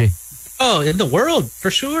anong age eh. Oh, in the world,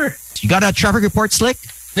 for sure. You got a traffic report, Slick?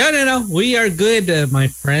 No. We are good, my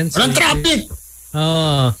friends. Walang traffic!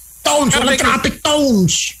 Tones! Walang traffic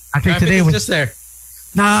tones! Actually, Traffic today is was just there.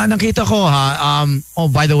 nakita ko ha. Oh,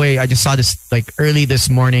 by the way, I just saw this like early this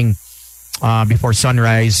morning before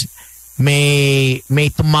sunrise. May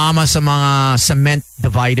tumama sa mga cement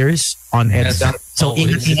dividers on EDSA. So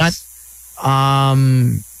ingat.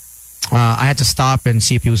 I had to stop and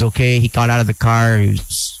see if he was okay. He got out of the car.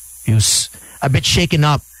 He was a bit shaken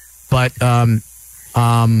up, but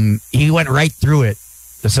he went right through it.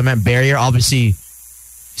 The cement barrier, obviously,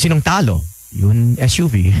 sinong talo? Yun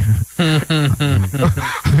SUV.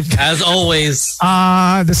 As always.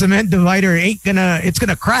 The cement divider it's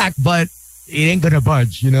gonna crack, but it ain't gonna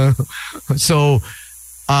budge, you know? So,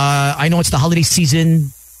 I know it's the holiday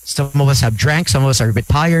season. Some of us have drank. Some of us are a bit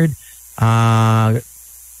tired.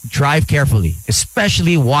 Drive carefully.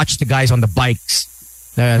 Especially watch the guys on the bikes.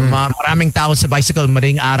 Maraming tao sa bicycle,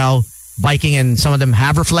 madaling araw, biking, and some of them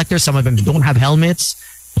have reflectors. Some of them don't have helmets.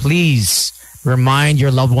 Please remind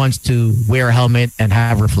your loved ones to wear a helmet and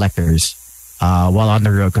have reflectors while on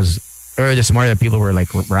the road. Because earlier this morning, people were like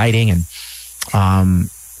riding and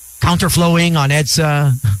counterflowing on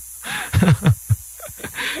EDSA.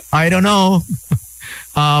 I don't know.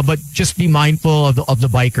 But just be mindful of the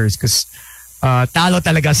bikers because talo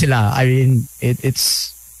talaga sila. I mean,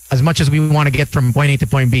 it's as much as we want to get from point A to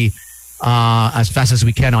point B as fast as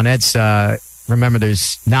we can on EDSA. Remember,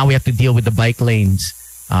 now we have to deal with the bike lanes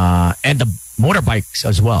and the motorbikes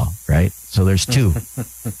as well, right? So there's two.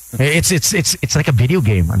 It's like a video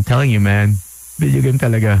game. I'm telling you, man, video game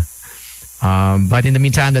talaga. But in the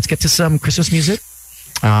meantime, let's get to some Christmas music.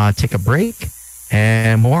 Take a break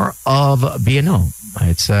and more of BNO.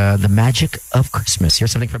 It's the magic of Christmas.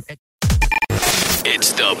 Here's something from Ed.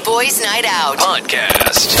 It's the Boys Night Out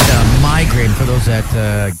podcast. Migraine, for those that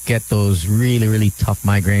get those really, really tough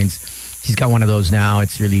migraines. He's got one of those now.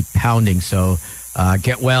 It's really pounding. So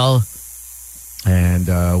get well, and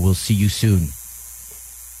we'll see you soon.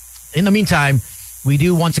 In the meantime, we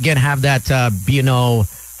do once again have that B&O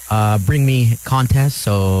Bring Me contest.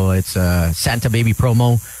 So it's a Santa Baby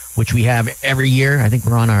promo, which we have every year. I think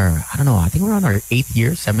we're on our 8th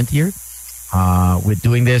year, 7th year with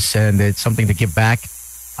doing this, and it's something to give back.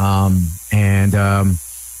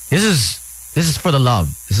 This is for the love.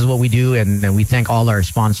 This is what we do, and we thank all our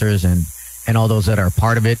sponsors and all those that are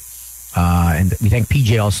part of it. And we thank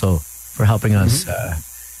PJ also for helping us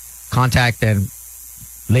contact and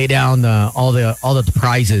lay down all the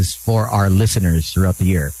prizes for our listeners throughout the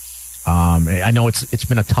year. I know it's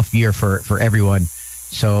been a tough year for everyone.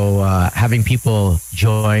 So having people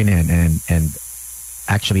join and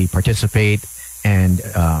actually participate and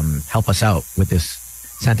help us out with this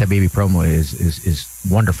Santa Baby promo is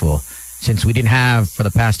wonderful. Since we didn't have for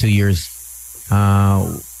the past 2 years,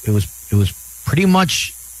 it was pretty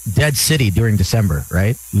much dead city during December,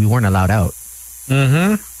 right? We weren't allowed out.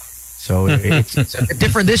 Mm-hmm. So it's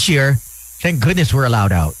different this year. Thank goodness we're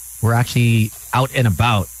allowed out. We're actually out and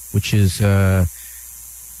about, which is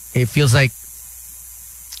it feels like,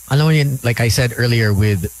 I know, like I said earlier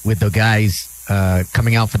with the guys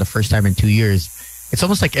coming out for the first time in 2 years, it's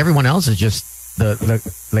almost like everyone else is just the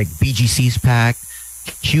like BGC's packed,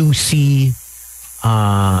 QC,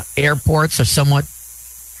 airports are somewhat,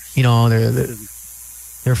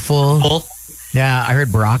 they're full. Yeah, I heard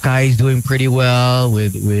Boracay is doing pretty well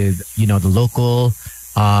with the local.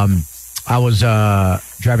 I was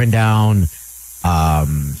driving down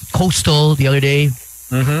Coastal the other day,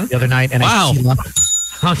 the other night, and wow. I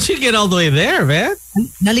How'd you get all the way there, man?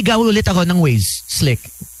 naligaw ulit ako ng Waze, Slick.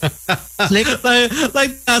 Slick.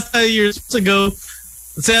 like last time years ago,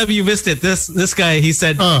 Sam, you missed it. This guy, he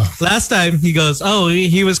said last time, he goes,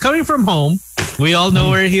 he was coming from home. We all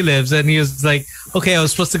know where he lives, and he was like, okay, I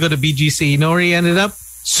was supposed to go to BGC. You know where he ended up?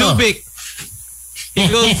 Subic. He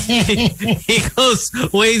goes,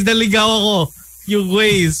 Waze, naligaw ako. Yung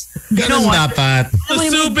Waze. Ganun dapat.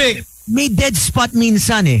 Subic. May dead spot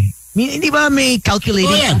minsan eh. Hindi ba may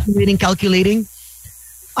calculating?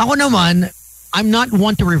 Ako naman, I'm not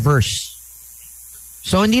one to reverse.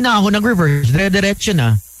 So hindi na ako nag-reverse. Dire-diretso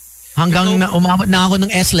na. Hanggang na umabot na ako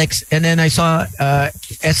ng SLEX, and then I saw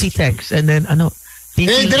SC Text, and then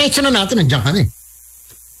Diretso na natin. Nandiyan ka na eh.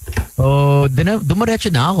 So, dumiretso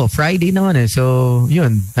na ako. Friday naman eh. So,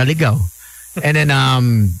 yun, naligaw. And then,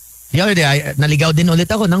 the other day, naligaw din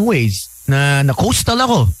ulit ako ng Waze. Na-coastal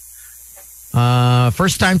ako.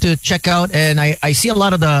 First time to check out, and I see a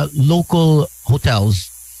lot of the local hotels.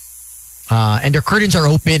 And their curtains are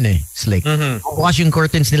open eh. It's like, watch yung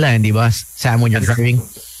curtains nila, di ba? Sam, when you're driving.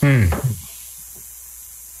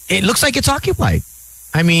 It looks like it's occupied.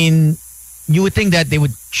 I mean, you would think that they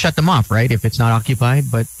would shut them off, right? If it's not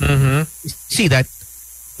occupied. But see that,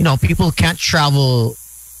 people can't travel,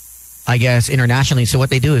 I guess, internationally. So what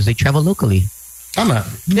they do is they travel locally. Tama.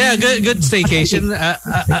 Yeah, good staycation.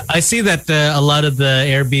 I see that a lot of the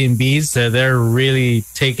Airbnbs, they're really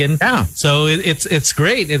taken. Yeah. So it's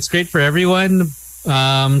great. It's great for everyone.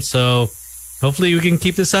 So hopefully we can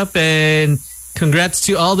keep this up, and congrats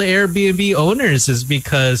to all the Airbnb owners, is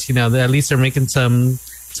because at least they're making some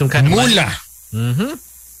kind of Mula.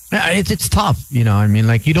 Yeah, it's tough, I mean,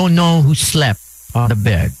 like, you don't know who slept on the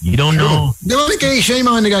bed. You don't know. Di ba kaya siya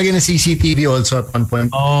yung mga nagagay ng CCTV also at one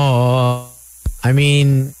point? Oh, I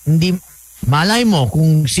mean, hindi malay mo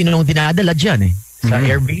kung sino yung dinadala dyan eh. Sa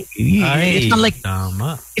Airbnb. It's not like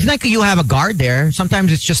it's not like you have a guard there.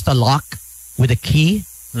 Sometimes it's just a lock with a key.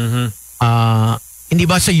 Hindi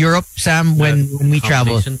ba sa Europe, Sam, when we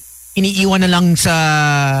travel, iniiwan na lang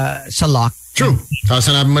sa lock. True.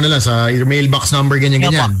 Sasanabi mo na lang sa your mailbox number,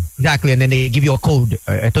 ganyan. Exactly. And then they give you a code.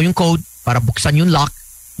 Ito yung code para buksan yung lock.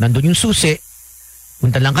 Nandun yung susi.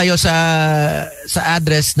 Punta lang kayo sa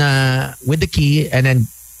address na with the key, and then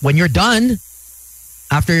when you're done,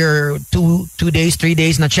 after your 2 days, 3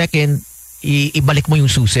 days na check-in, ibalik mo yung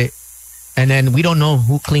susi. And then we don't know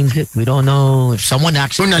who cleans it. We don't know if someone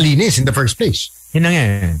actually... So nalinis in the first place. Yun na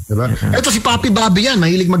nga. Diba? Ito si Papi Bobby yan,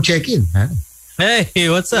 mahilig mag-check-in. Hey,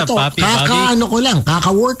 what's up, Papi Bobby?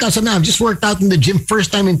 Kaka-workout na. I've just worked out in the gym first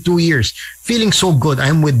time in 2 years. Feeling so good.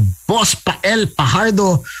 I'm with Boss Pael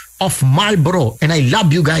Pajardo of Marlboro, and I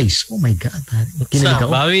love you guys. Oh my God. What's up,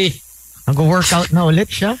 Bobby? Nag-workout na ulit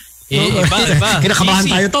siya. Iba. Kinakabahan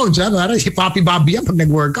tayo to. Para si Papi Bobby yan pag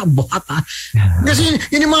nag-workout. Buhat ha. Kasi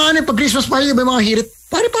yun yung mga pag Christmas party, diba yung mga hirit,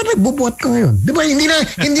 parang nagbubuhat ka ngayon. Di ba? Hindi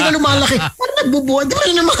na lumalaki. Parang nagbubuhat. Di ba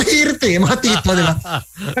yun yung mga hirit eh. Mga tito, di ba?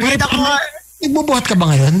 Nakita ko nga, nagbubuhat ka ba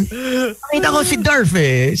ngayon? nakita ko si Darf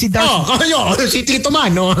eh. Si Darf. Si Tito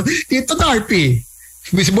Man, no? Tito Darf eh.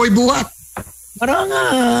 Si Boy Buhat. Parang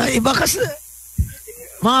iba kasi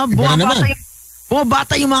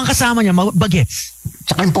bumabata yung mga kasama niya, bagets.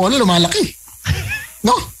 Tsaka yung polo lumalaki.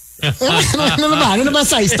 No? Ano na ba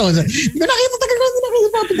size to?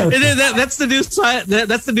 That's the new style.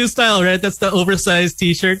 That's the new style, right? That's the oversized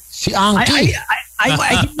T-shirt. Si Anki.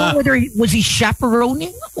 I didn't know whether was he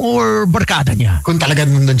chaperoning or barkada niya. Kung talaga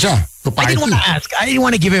nandun siya. I didn't want to ask. I didn't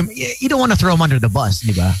want to give him. You don't want to throw him under the bus,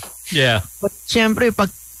 di ba? Yeah. But siyempre,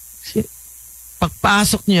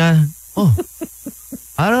 pagpasok niya,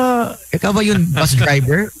 ikaw ba yung bus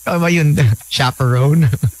driver? Ikaw ba yung chaperone?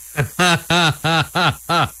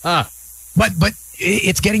 But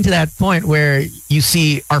it's getting to that point where you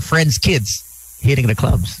see our friends' kids hitting the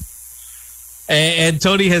clubs. And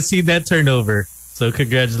Tony has seen that turnover. So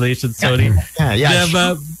congratulations, Tony.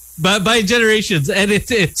 Yeah. But by generations, and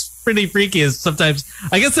it's pretty freaky. Is sometimes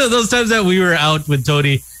I guess those times that we were out with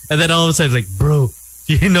Tony, and then all of a sudden, like, bro,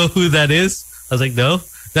 do you know who that is? I was like, no.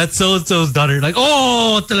 That's so-and-so's daughter. Like,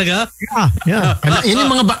 oh, talaga? Yeah. Yan yung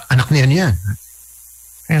mga anak niya yan.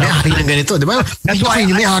 May hari ng ganito, di ba? That's why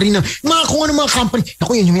yung may hari ng kung ano mga company.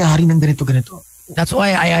 Ako yun yung may hari ng ganito. That's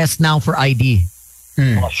why I asked now for ID.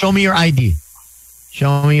 Show me your ID.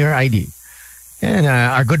 And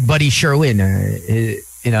our good buddy Sherwin,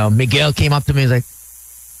 Miguel came up to me and was like,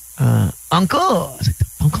 Uncle. I was like,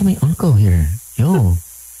 don't call me Uncle here. Yo.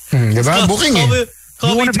 Diba? Booking eh.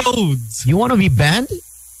 Call me Toads. You want to be banned?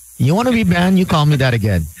 You call me that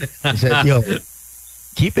again. He said, yo,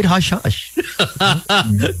 keep it hush-hush.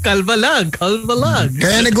 Kalma lang.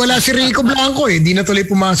 Kaya nagwala si Rico Blanco eh. Di na tuloy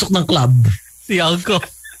pumasok ng club. Si Uncle.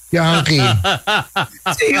 Si Anki.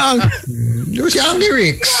 Si Anki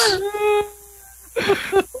Ricks.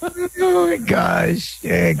 Oh my gosh.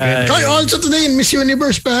 Yeah, Also today in Miss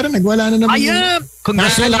Universe, parang nagwala na naman.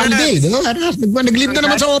 National holiday. Nag-leave na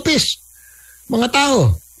naman sa office. Mga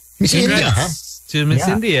tao. Miss India, ha? To Miss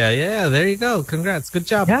India. Yeah, there you go. Congrats. Good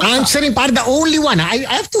job. Yeah. Answering para the only one. I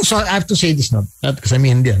have to say this, not because I'm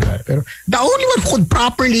Indian. Pero the only one who could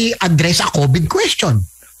properly address a COVID question.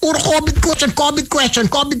 Puro COVID question.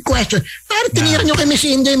 Pare, tinira nyo kay Miss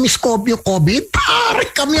India yung Miss COVID, yung COVID. Pare,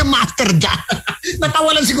 kami ang master dyan.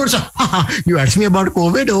 Natawalan siguro sa, you asked me about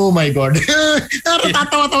COVID? Oh my God. Pare,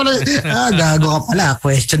 tatawa lang. Gago ka pala.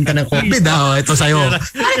 Question ka ng COVID. Ito sa'yo.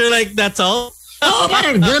 You're like, that's all?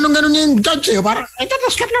 Parang ganun yung judge sa'yo. Parang, ito,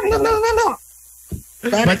 lang.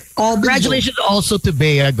 But congratulations also to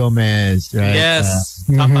Bea Gomez, right? Yes.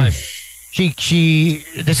 Top five. She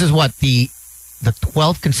this is what the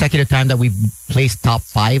 12th consecutive time that we've placed top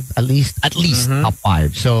 5, at least top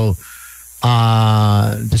 5. So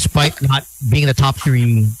despite not being in the top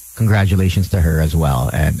 3, congratulations to her as well.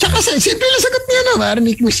 And tsaka simple na sagot niya, no? Parang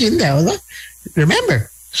Nick Musinda. Remember,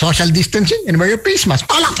 social distancing and wear your face mask.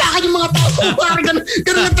 Palakpakan yung mga tao. Parang ganun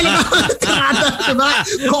na talaga. Diba?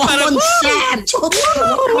 Common sense.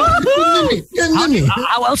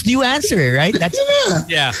 How else do you answer it, right? That's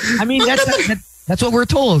Yeah. I mean, that's what we're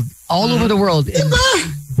told all over the world in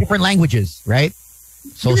different languages, right?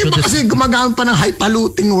 Hindi ba kasi gumagamit pa ng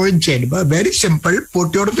highfalutin words eh, diba? Very simple.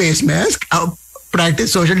 Put your face mask,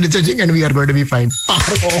 practice social distancing, and we are going to be fine.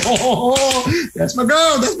 That's my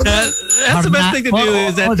girl. That's the best thing to do.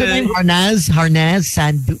 Is that what's her name? Harnaz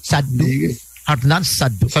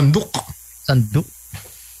Sanduk.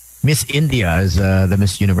 Miss India is the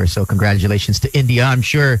Miss Universe. So congratulations to India. I'm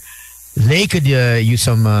sure they could use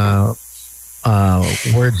some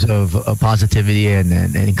words of positivity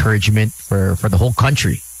and encouragement for the whole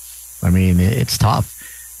country. I mean, it's tough.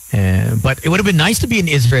 But it would have been nice to be in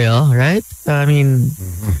Israel, right? I mean,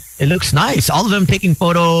 It looks nice. All of them taking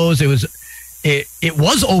photos. It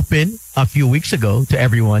was open a few weeks ago to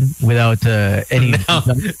everyone without any.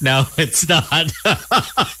 No, it's not.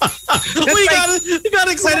 we got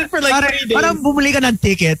excited for like 3 days. Parang bumili ka ng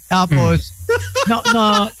ticket, tapos no.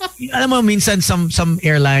 Alam mo, minsan some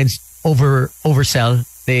airlines oversell.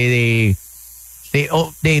 They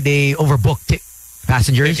overbook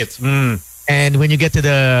passengers. Tickets. And when you get to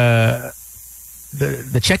the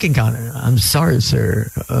check-in counter, I'm sorry,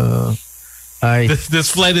 sir.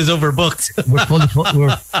 This flight is overbooked. We're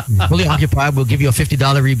fully occupied. We'll give you a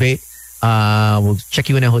 $50 rebate. We'll check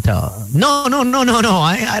you in a hotel. No.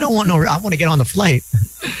 I don't want I want to get on the flight.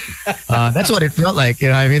 That's what it felt like. You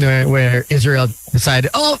know, I mean, where Israel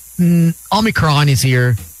decided, Omicron is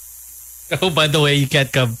here. Oh, by the way, you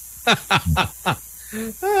can't come.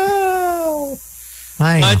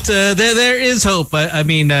 But there is hope. I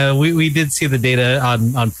mean, we did see the data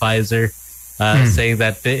on Pfizer saying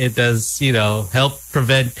that it does, help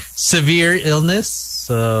prevent severe illness.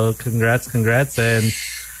 So congrats. And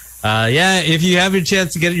if you have your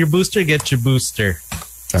chance to get your booster, get your booster.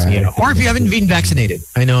 Or if you haven't been vaccinated.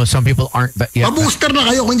 I know some people aren't yet. Booster na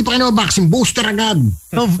kayo kung hindi pa kayo vaccine. Booster agad.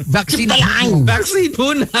 No, vaccine. Vaccine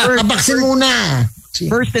muna. Vaccine muna.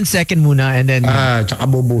 First and second muna, and then tsaka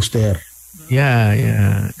booster.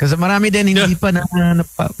 Yeah. Kasi marami din hindi pa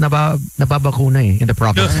nababakuna in the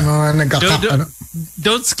province.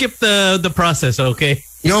 Don't skip the process, okay?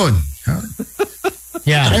 Yun.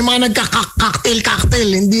 Yeah. Ay mga nagka-cocktail.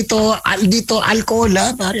 Hindi to alcohol,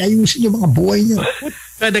 ha? Pare, ayusin yung mga buhay nyo.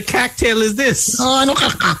 The cocktail is this. Ano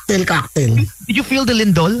cocktail? Did you feel the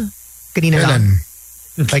Lindol? Kanina lang.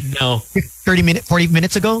 Like no. 40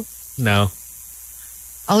 minutes ago? No.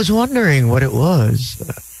 I was wondering what it was.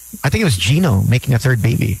 I think it was Gino making a third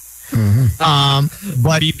baby.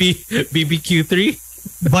 But BBQ3?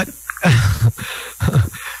 But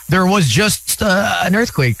there was just an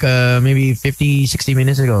earthquake maybe 50-60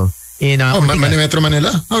 minutes ago in Metro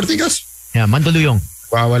Manila? Ortigas? Yeah, Mandaluyong.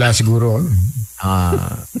 Wala siguro.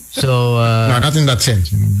 So no, not in that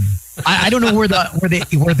sense. I don't know where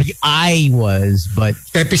the eye was, but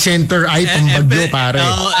epicenter ay Pambagyo, pare.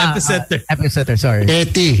 Epicenter, sorry.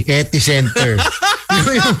 Epicenter.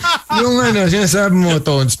 yung sinasabi mo,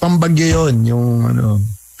 Tones, Pambagyo yun. Yung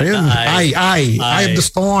ayun, eye of the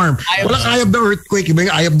storm. Walang eye of the earthquake. Iba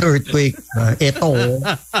yung eye of the earthquake. Eto.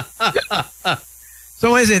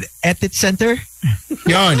 So is it Epicenter?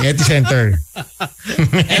 Yun, Epicenter.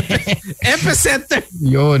 Epicenter.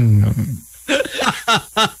 Yun.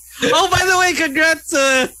 Oh, by the way, congrats.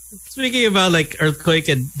 Speaking about like earthquake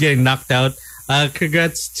and getting knocked out,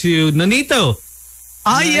 congrats to Nonito.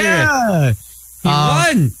 Yeah. He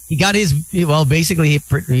won. He got basically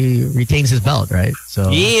he retains his belt, right? So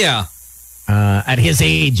yeah. At his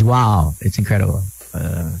age, wow, it's incredible.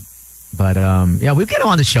 But we'll get him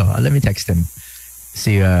on the show. Let me text him,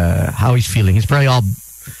 see how he's feeling. He's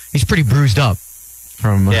pretty bruised up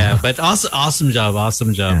from. But awesome job.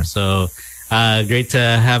 Yeah. So great to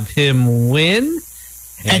have him win.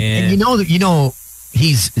 And you know,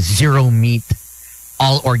 he's zero meat,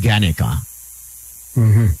 all organic.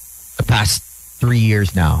 Mm-hmm. The past 3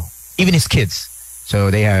 years now. Even his kids. So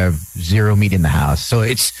they have zero meat in the house. So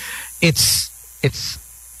it's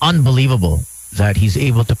unbelievable that he's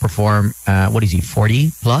able to perform. What is he,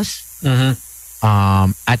 40 plus?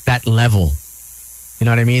 At that level. You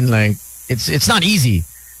know what I mean? Like it's not easy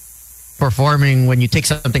performing when you take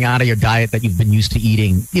something out of your diet that you've been used to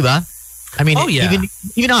eating. Diba? I mean,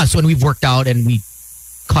 even us, when we've worked out and we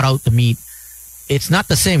cut out the meat, it's not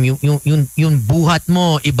the same. Yung buhat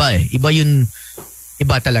mo, iba eh.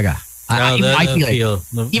 Iba talaga. I feel it.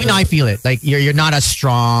 Even I feel it. Like you're not as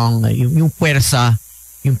strong. Yung puwersa,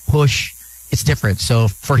 yung push, it's different. So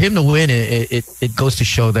for him to win, it goes to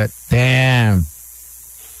show that, damn.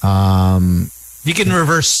 You can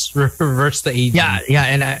reverse the aging. Yeah,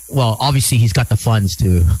 and well, obviously he's got the funds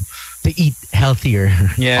to eat healthier.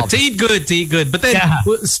 Yeah, to eat good. But then,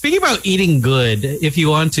 speaking about eating good, if you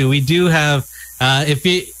want to, we do have.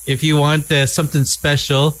 If you want something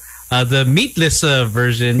special, the meatless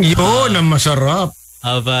version. Yun, ang masarap.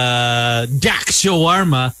 Of Dak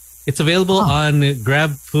Shawarma. It's available on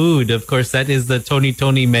Grab Food. Of course, that is the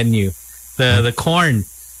Tony menu. The corn.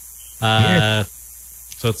 So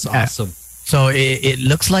it's awesome. So it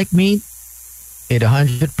looks like meat. It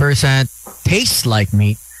 100% tastes like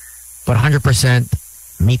meat, but 100%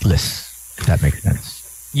 meatless. If that makes sense.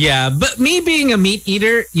 Yeah, but me being a meat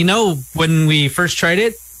eater, when we first tried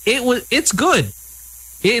it, it's good.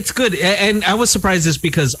 It's good, and I was surprised just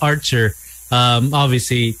because Archer,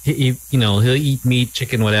 obviously, he'll eat meat,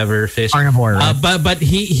 chicken, whatever, fish, carnivore. Right? But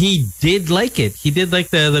he did like it. He did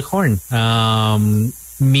like the corn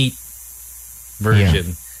meat version.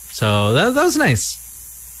 Yeah. So that was nice.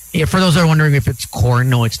 Yeah, for those that are wondering if it's corn,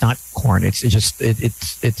 no, it's not corn. It's just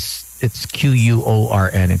it's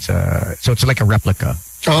QUORN. So it's like a replica.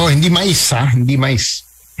 Oh, hindi mais hindi mais.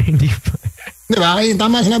 Hindi. Diba?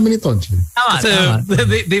 Tama sinabi ni Todd. Tama.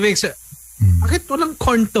 They make sure. Bakit walang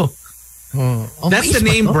corn to? That's the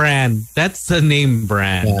name brand. That's the name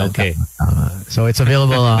brand. Yeah, okay. So it's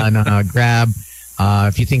available on Grab.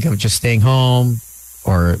 If you think of just staying home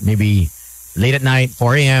or maybe late at night,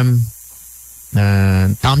 4 a.m.,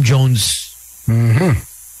 Tom Jones.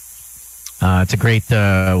 It's a great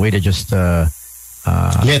way to just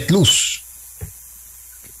let loose.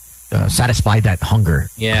 Satisfy that hunger.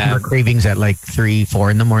 Yeah. Hunger cravings at like 3, 4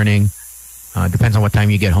 in the morning. Depends on what time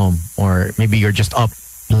you get home. Or maybe you're just up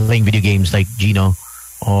playing video games like Gino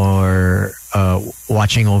or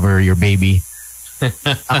watching over your baby.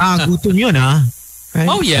 Gutom yun, ha? Right?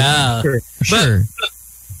 Oh, yeah. Sure.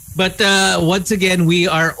 But once again, we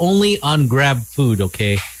are only on Grab Food,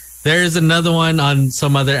 okay? There's another one on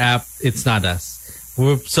some other app. It's not us.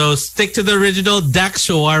 So stick to the original Dak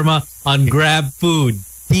Shawarma on Grab Food.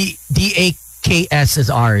 DAKS is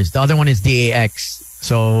ours. The other one is DAX.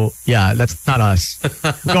 So, yeah, that's not us.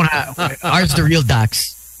 We don't have, ours the real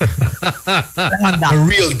Dax. The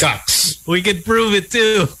real Dax. We can prove it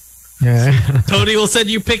too. Yeah. Tony will send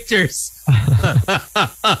you pictures.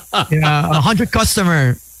 100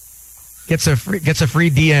 customer gets a free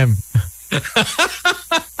DM.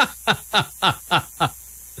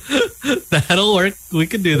 That'll work. We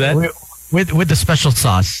can do that. With the special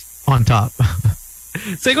sauce on top.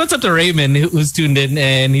 Say what's up to Raymond, who's tuned in,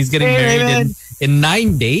 and he's getting married in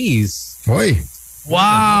 9 days. Boy.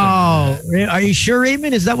 Wow. Are you sure,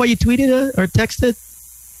 Raymond? Is that why you tweeted or texted?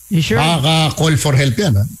 You sure? Call for help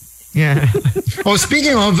yan. Huh? Yeah.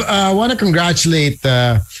 Speaking of, I want to congratulate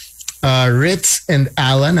Ritz and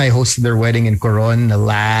Alan. I hosted their wedding in Coron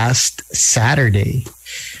last Saturday.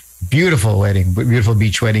 Beautiful wedding, beautiful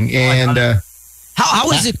beach wedding. And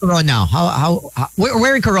how is it Coron now?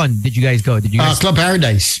 Where in Coron did you guys go? Did you guys Club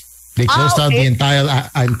Paradise? They closed out the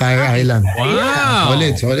entire island. Wow,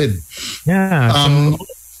 solid. Yeah.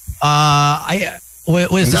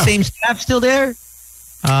 Was the same staff still there?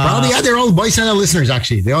 Probably, yeah. They're all Boys Night Out listeners.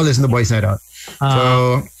 Actually, they all listen to Boys Night Out.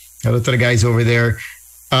 So hello to the guys over there.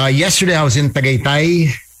 Yesterday, I was in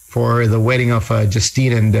Tagaytay for the wedding of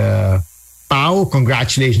Justine and Pao.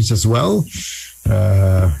 Congratulations as well.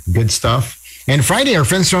 Good stuff. And Friday, our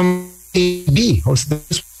friends from AB hosted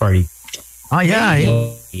this party. Oh,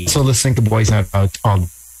 yeah. So listening to Boys Night Out.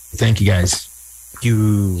 Thank you, guys.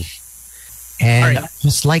 You. And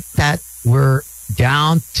just like that, we're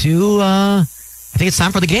down to, I think it's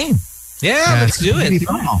time for the game. Yeah, let's do it.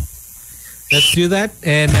 Let's do that.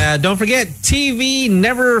 And don't forget, TV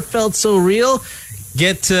never felt so real.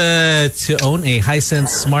 Get to own a Hisense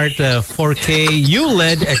Smart 4K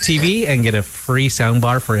ULED TV and get a free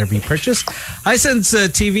soundbar for every purchase. Hisense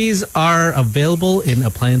TVs are available in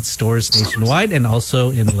appliance stores nationwide and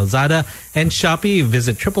also in Lazada and Shopee.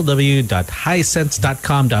 Visit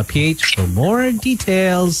www.hisense.com.ph for more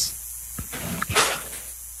details.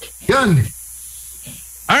 Yun.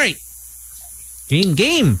 All right.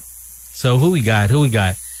 Game. So who we got? We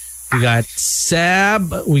got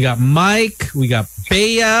Sab, we got Mike, we got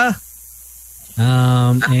Bea,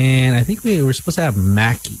 and I think we were supposed to have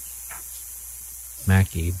Mackie,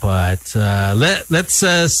 but let's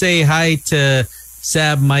say hi to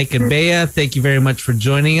Sab, Mike, and Bea. Thank you very much for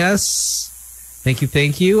joining us. Thank you. Do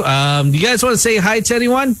you guys want to say hi to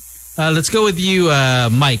anyone? Let's go with you,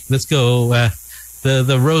 Mike. Let's go.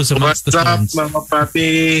 The rose amongst the thorns. What's up, mga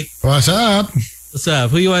papi? What's up? What's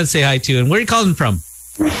up? Who you want to say hi to, and where are you calling from?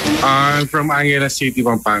 I'm from Angeles City,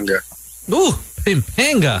 Pampanga. Ooh,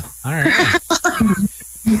 Pampanga. All right.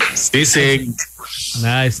 Sisig.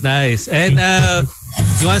 Nice. And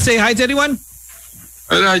you want to say hi to anyone?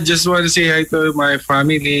 Well, I just want to say hi to my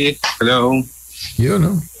family. Hello. You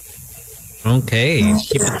know. Okay,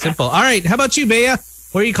 keep it simple. All right, how about you, Bea?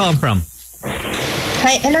 Where are you calling from?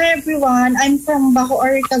 Hi, hello everyone. I'm from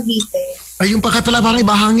Bacoor, Cavite. Ay, yung pakat pala parang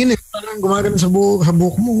iba hangin eh. Parang gumagano sa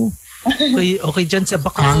buhok mo. Okay dyan sa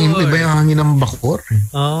Bacoor. Hangin, iba yung hangin ng Bacoor.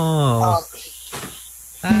 Oh.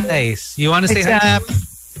 Nice. You want to say hi?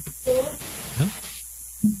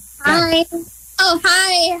 Hi. Oh,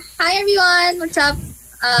 hi. Hi everyone. What's up?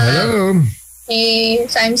 Hello. Hey,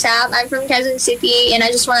 so I'm Sab. I'm from Quezon City, and I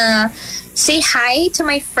just want to say hi to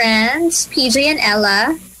my friends, PJ and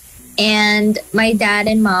Ella, and my dad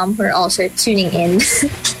and mom who are also tuning in.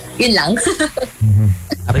 Yun lang.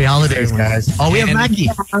 Happy holidays, guys. Oh, we have And- Mackie.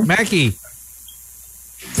 Mackie.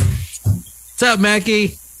 What's up,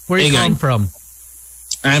 Mackie? Where are you Hey, calling guys. from?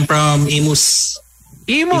 I'm from Imus.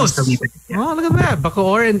 Imus. Cavite. Oh, look at that.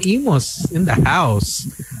 Bacoor and Imus in the house.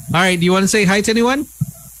 All right, do you want to say hi to anyone?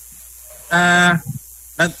 Not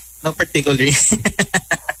particularly.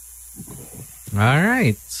 All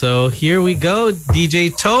right. So here we go.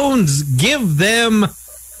 DJ Tones, give them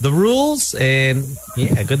the rules and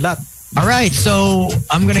yeah, good luck. All right, so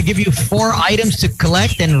I'm going to give you 4 items to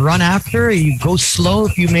collect and run after. You go slow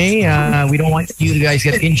if you may. We don't want you guys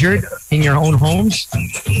get injured in your own homes.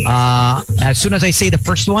 As soon as I say the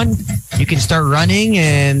first one, you can start running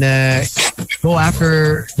and go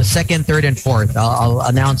after the second, third, and fourth. I'll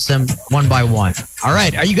announce them one by one. All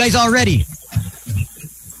right, are you guys all ready?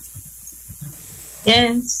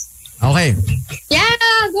 Yes. Okay, Yeah,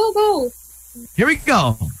 go. here we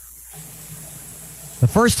go. The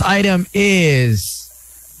first item is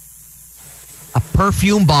a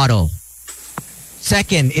perfume bottle.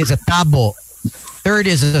 Second is a tabo. Third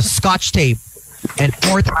is a scotch tape. And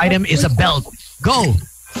fourth item is a belt. Go.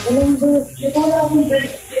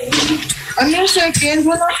 Ano second?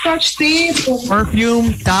 Wala scotch tape.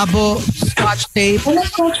 Perfume, tabo, scotch tape, Wala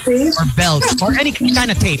scotch tape. or belt. Or any kind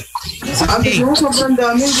of tape. Sabi Tape. mo, sobrang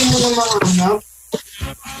dami. Hindi mo na makahanap.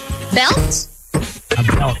 Belt? A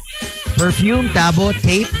belt. Perfume, tabo,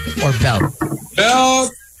 tape, or belt.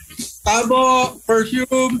 Belt, tabo,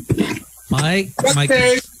 perfume. Mike.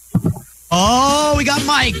 Tape. Oh, we got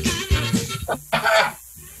Mike.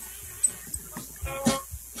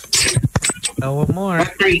 One more.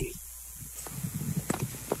 3.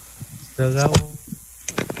 Still got one.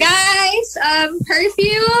 Guys,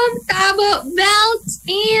 perfume, tabo, belt,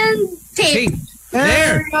 and tape. Hey, There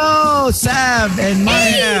there. we go. Sam and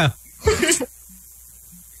Mike. Yeah.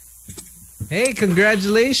 Hey,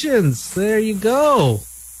 congratulations. There you go.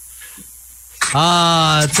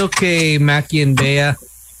 It's okay, Mackie and Bea.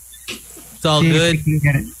 It's all good.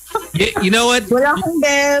 You know what? Wala akong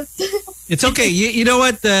belt. It's okay. You know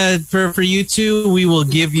what? For you two, we will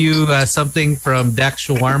give you something from Dak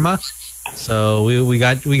Shawarma. So we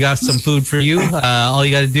got some food for you. All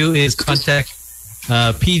you got to do is contact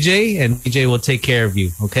PJ, and PJ will take care of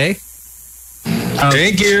you. Okay.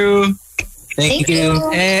 Thank you. Thank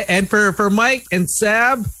you. And for Mike and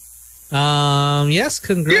Sab, yes,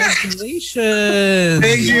 congratulations.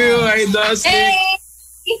 Thank you, Idos. Hey!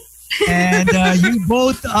 And you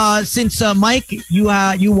both, since Mike,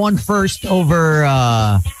 you won first over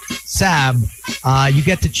Sab, you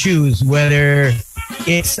get to choose whether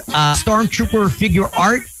it's Stormtrooper figure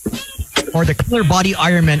art or the Killer Body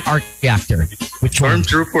Iron Man art reactor. Which one?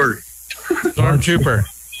 Stormtrooper. Stormtrooper.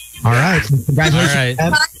 All right. So congratulations.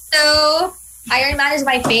 All right. Sab. So, Iron Man is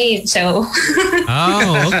my fave, so.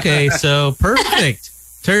 Oh, okay. So perfect.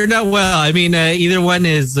 Turned out well. I mean, either one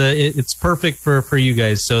is it's perfect for you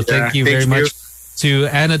guys. So thank you very much to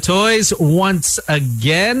Anna Toys once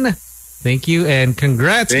again. Thank you and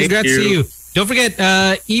congrats. Thank Congrats to you. you. Don't forget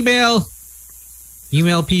email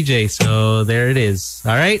PJ. So there it is.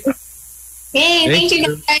 All right. Hey, thank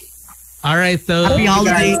you guys. All right though. Happy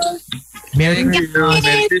holidays. Merry Thank you.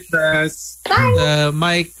 Merry Christmas.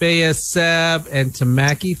 Mike, Bea, Seb, and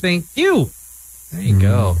Tamaki, thank you. There you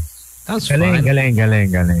go. That was fun. Galing.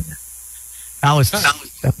 That was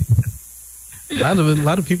A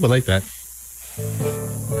lot of people like that.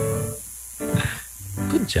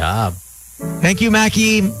 Good job. Thank you,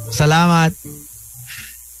 Mackie. Salamat.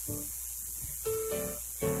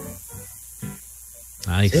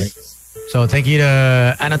 Nice. So thank you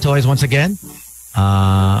to Anna Toys once again.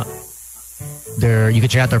 You can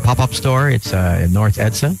check out their pop-up store. It's in North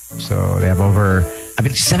EDSA. So they have over,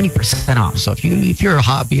 70% off. So if you're a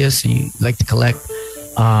hobbyist, you like to collect,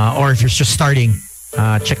 or if you're just starting,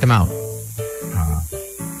 check them out.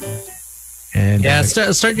 And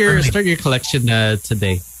start your collection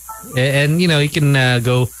today, and you can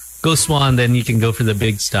go Swan. Then you can go for the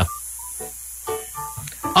big stuff.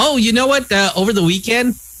 Oh, you know what? Over the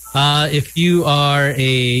weekend, if you are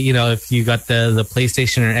if you got the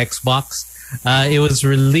PlayStation or Xbox, it was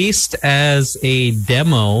released as a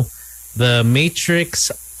demo, The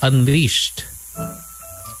Matrix Unleashed.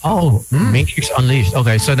 Oh, Matrix Unleashed.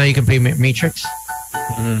 Okay, so now you can play Matrix.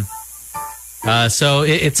 Mm-hmm. So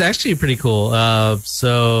it's actually pretty cool. Not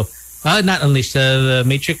Unleashed. The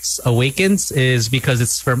Matrix Awakens is because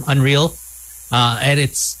it's from Unreal, and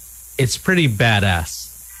it's pretty badass.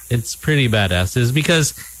 It's pretty badass. It's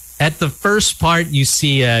because at the first part you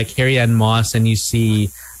see Carrie-Anne Moss and you see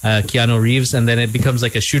Keanu Reeves, and then it becomes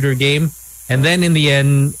like a shooter game, and then in the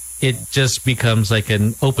end it just becomes like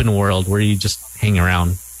an open world where you just hang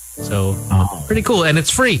around. So pretty cool, and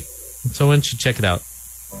it's free. So why don't you check it out?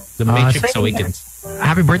 The Matrix Awakens.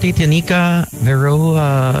 Happy birthday to Nika Vero.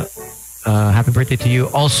 Happy birthday to you.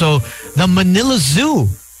 Also, the Manila Zoo.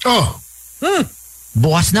 Oh.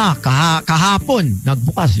 Bukas na. Kahapon.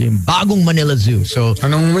 Nagbukas yung bagong Manila Zoo. So,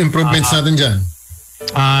 anong improvements natin dyan?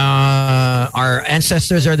 Our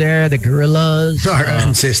ancestors are there. The gorillas. Our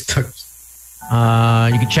ancestors.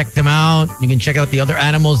 You can check them out. You can check out the other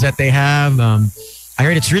animals that they have. I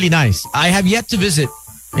heard it's really nice. I have yet to visit.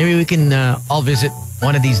 Maybe we can all visit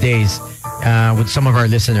one of these days with some of our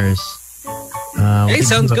listeners. Hey,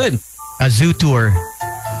 sounds good. A zoo tour.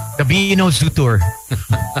 The Bino Zoo Tour.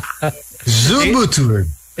 Zubu Tour.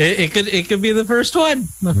 It could be the first one.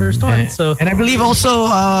 The first one. So, and I believe also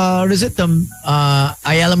what is it? The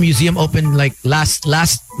Ayala Museum opened like last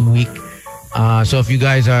week. So if you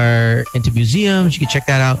guys are into museums, you can check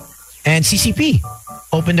that out. And CCP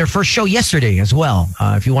opened their first show yesterday as well.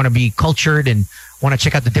 If you want to be cultured and want to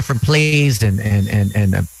check out the different plays and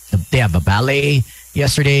they have a ballet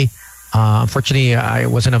yesterday. Unfortunately, I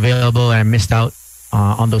wasn't available and I missed out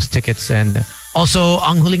on those tickets. And also,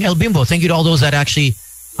 Ang Huling El Bimbo. Thank you to all those that actually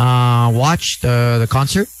watched the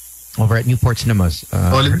concert over at Newport Cinemas.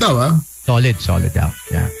 Solid daw, ah? Solid daw.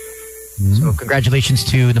 Yeah. So congratulations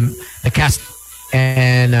to the cast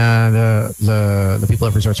and the people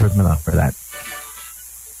of Resorts World Manila for that.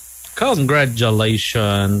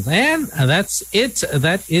 Congratulations. And that's it.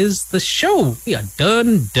 That is the show. We are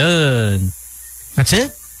done. That's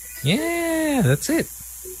it? Yeah, that's it.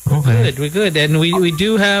 Okay. We're good. And we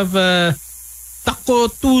do have Taco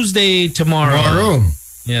Tuesday tomorrow.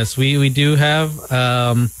 Yes, we do have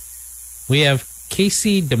we have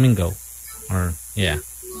Casey Domingo. Or yeah.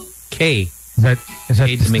 K. Is that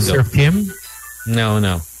K Domingo. Surf Kim?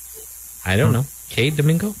 No. I don't know. K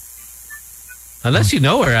Domingo? Unless you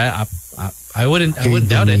know her, I wouldn't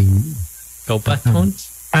doubt it. Copa Tones.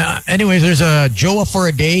 Anyways, there's a Joa for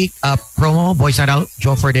a Day promo. Boys Night Out,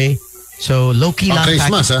 Joa for a Day. So low-key lang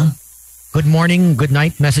Christmas, package. Good morning, good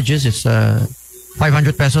night messages. It's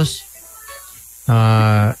 500 pesos.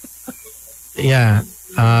 Yeah.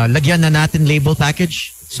 Lagyan na natin label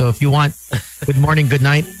package. So if you want good morning, good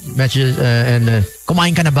night messages and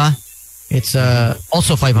kumain ka na ba? It's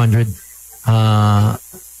also 500.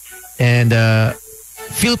 And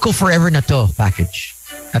Feel Ko Forever na to package.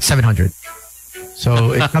 That's 700.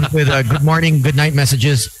 So it comes with good morning, good night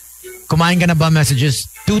messages, kumain ka na ba messages,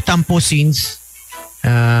 2 tampo scenes,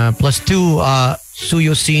 plus 2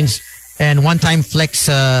 suyo scenes, and one-time flex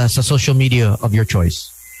sa social media of your choice.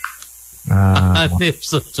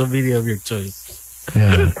 Social media of your choice.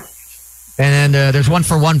 Yeah. And then there's 1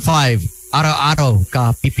 for 1.5 araw-araw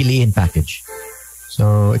ka pipiliin package.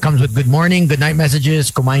 So it comes with good morning, good night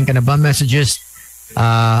messages, kumain ka na ba messages,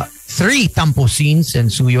 3 tampo scenes and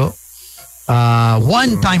suyo,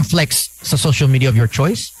 one-time flex sa social media of your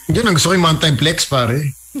choice. Yun ang gusto ko yung one-time flex,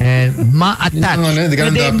 pare. And ma-attach. Hindi ka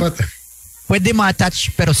dapat. Pwede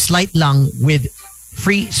ma-attach pero slight lang with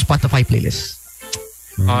free Spotify playlist.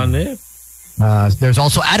 On it. There's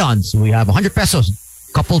also add-ons. We have 100 pesos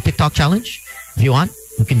couple TikTok challenge. If you want,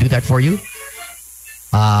 we can do that for you.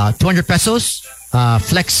 200 pesos.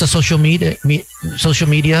 Flex sa social media,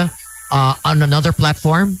 on another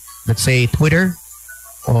platform. Let's say Twitter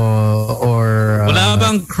or Wala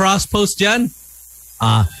bang cross-post dyan?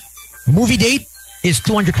 movie date is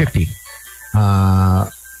 250.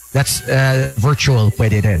 That's virtual,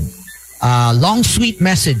 pwede rin. Long sweet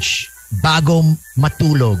message, bago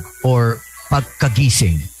matulog or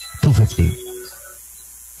pagkagising, 250.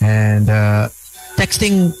 And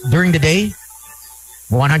texting during the day,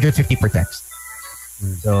 150 per text.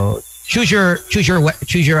 So choose your ano.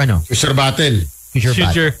 Choose your battle. Choose your Shoot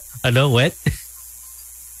battle. your, what?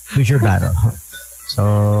 Choose your battle.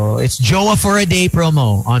 So it's Joa for a Day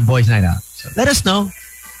promo on Boys Night Out. So let us know.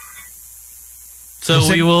 So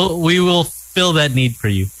we will fill that need for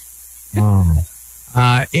you.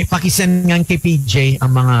 Pakisend nga kay PJ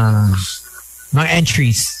ang mga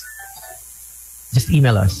entries. Just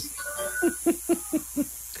email us.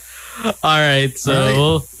 All right,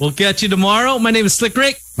 so we'll catch you tomorrow. My name is Slick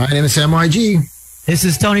Rick. My name is MRG. This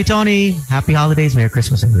is Tony. Happy holidays. Merry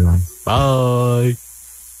Christmas, everyone. Bye.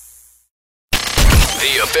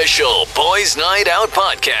 The official Boys Night Out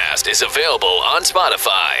podcast is available on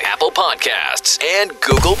Spotify, Apple Podcasts, and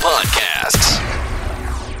Google Podcasts.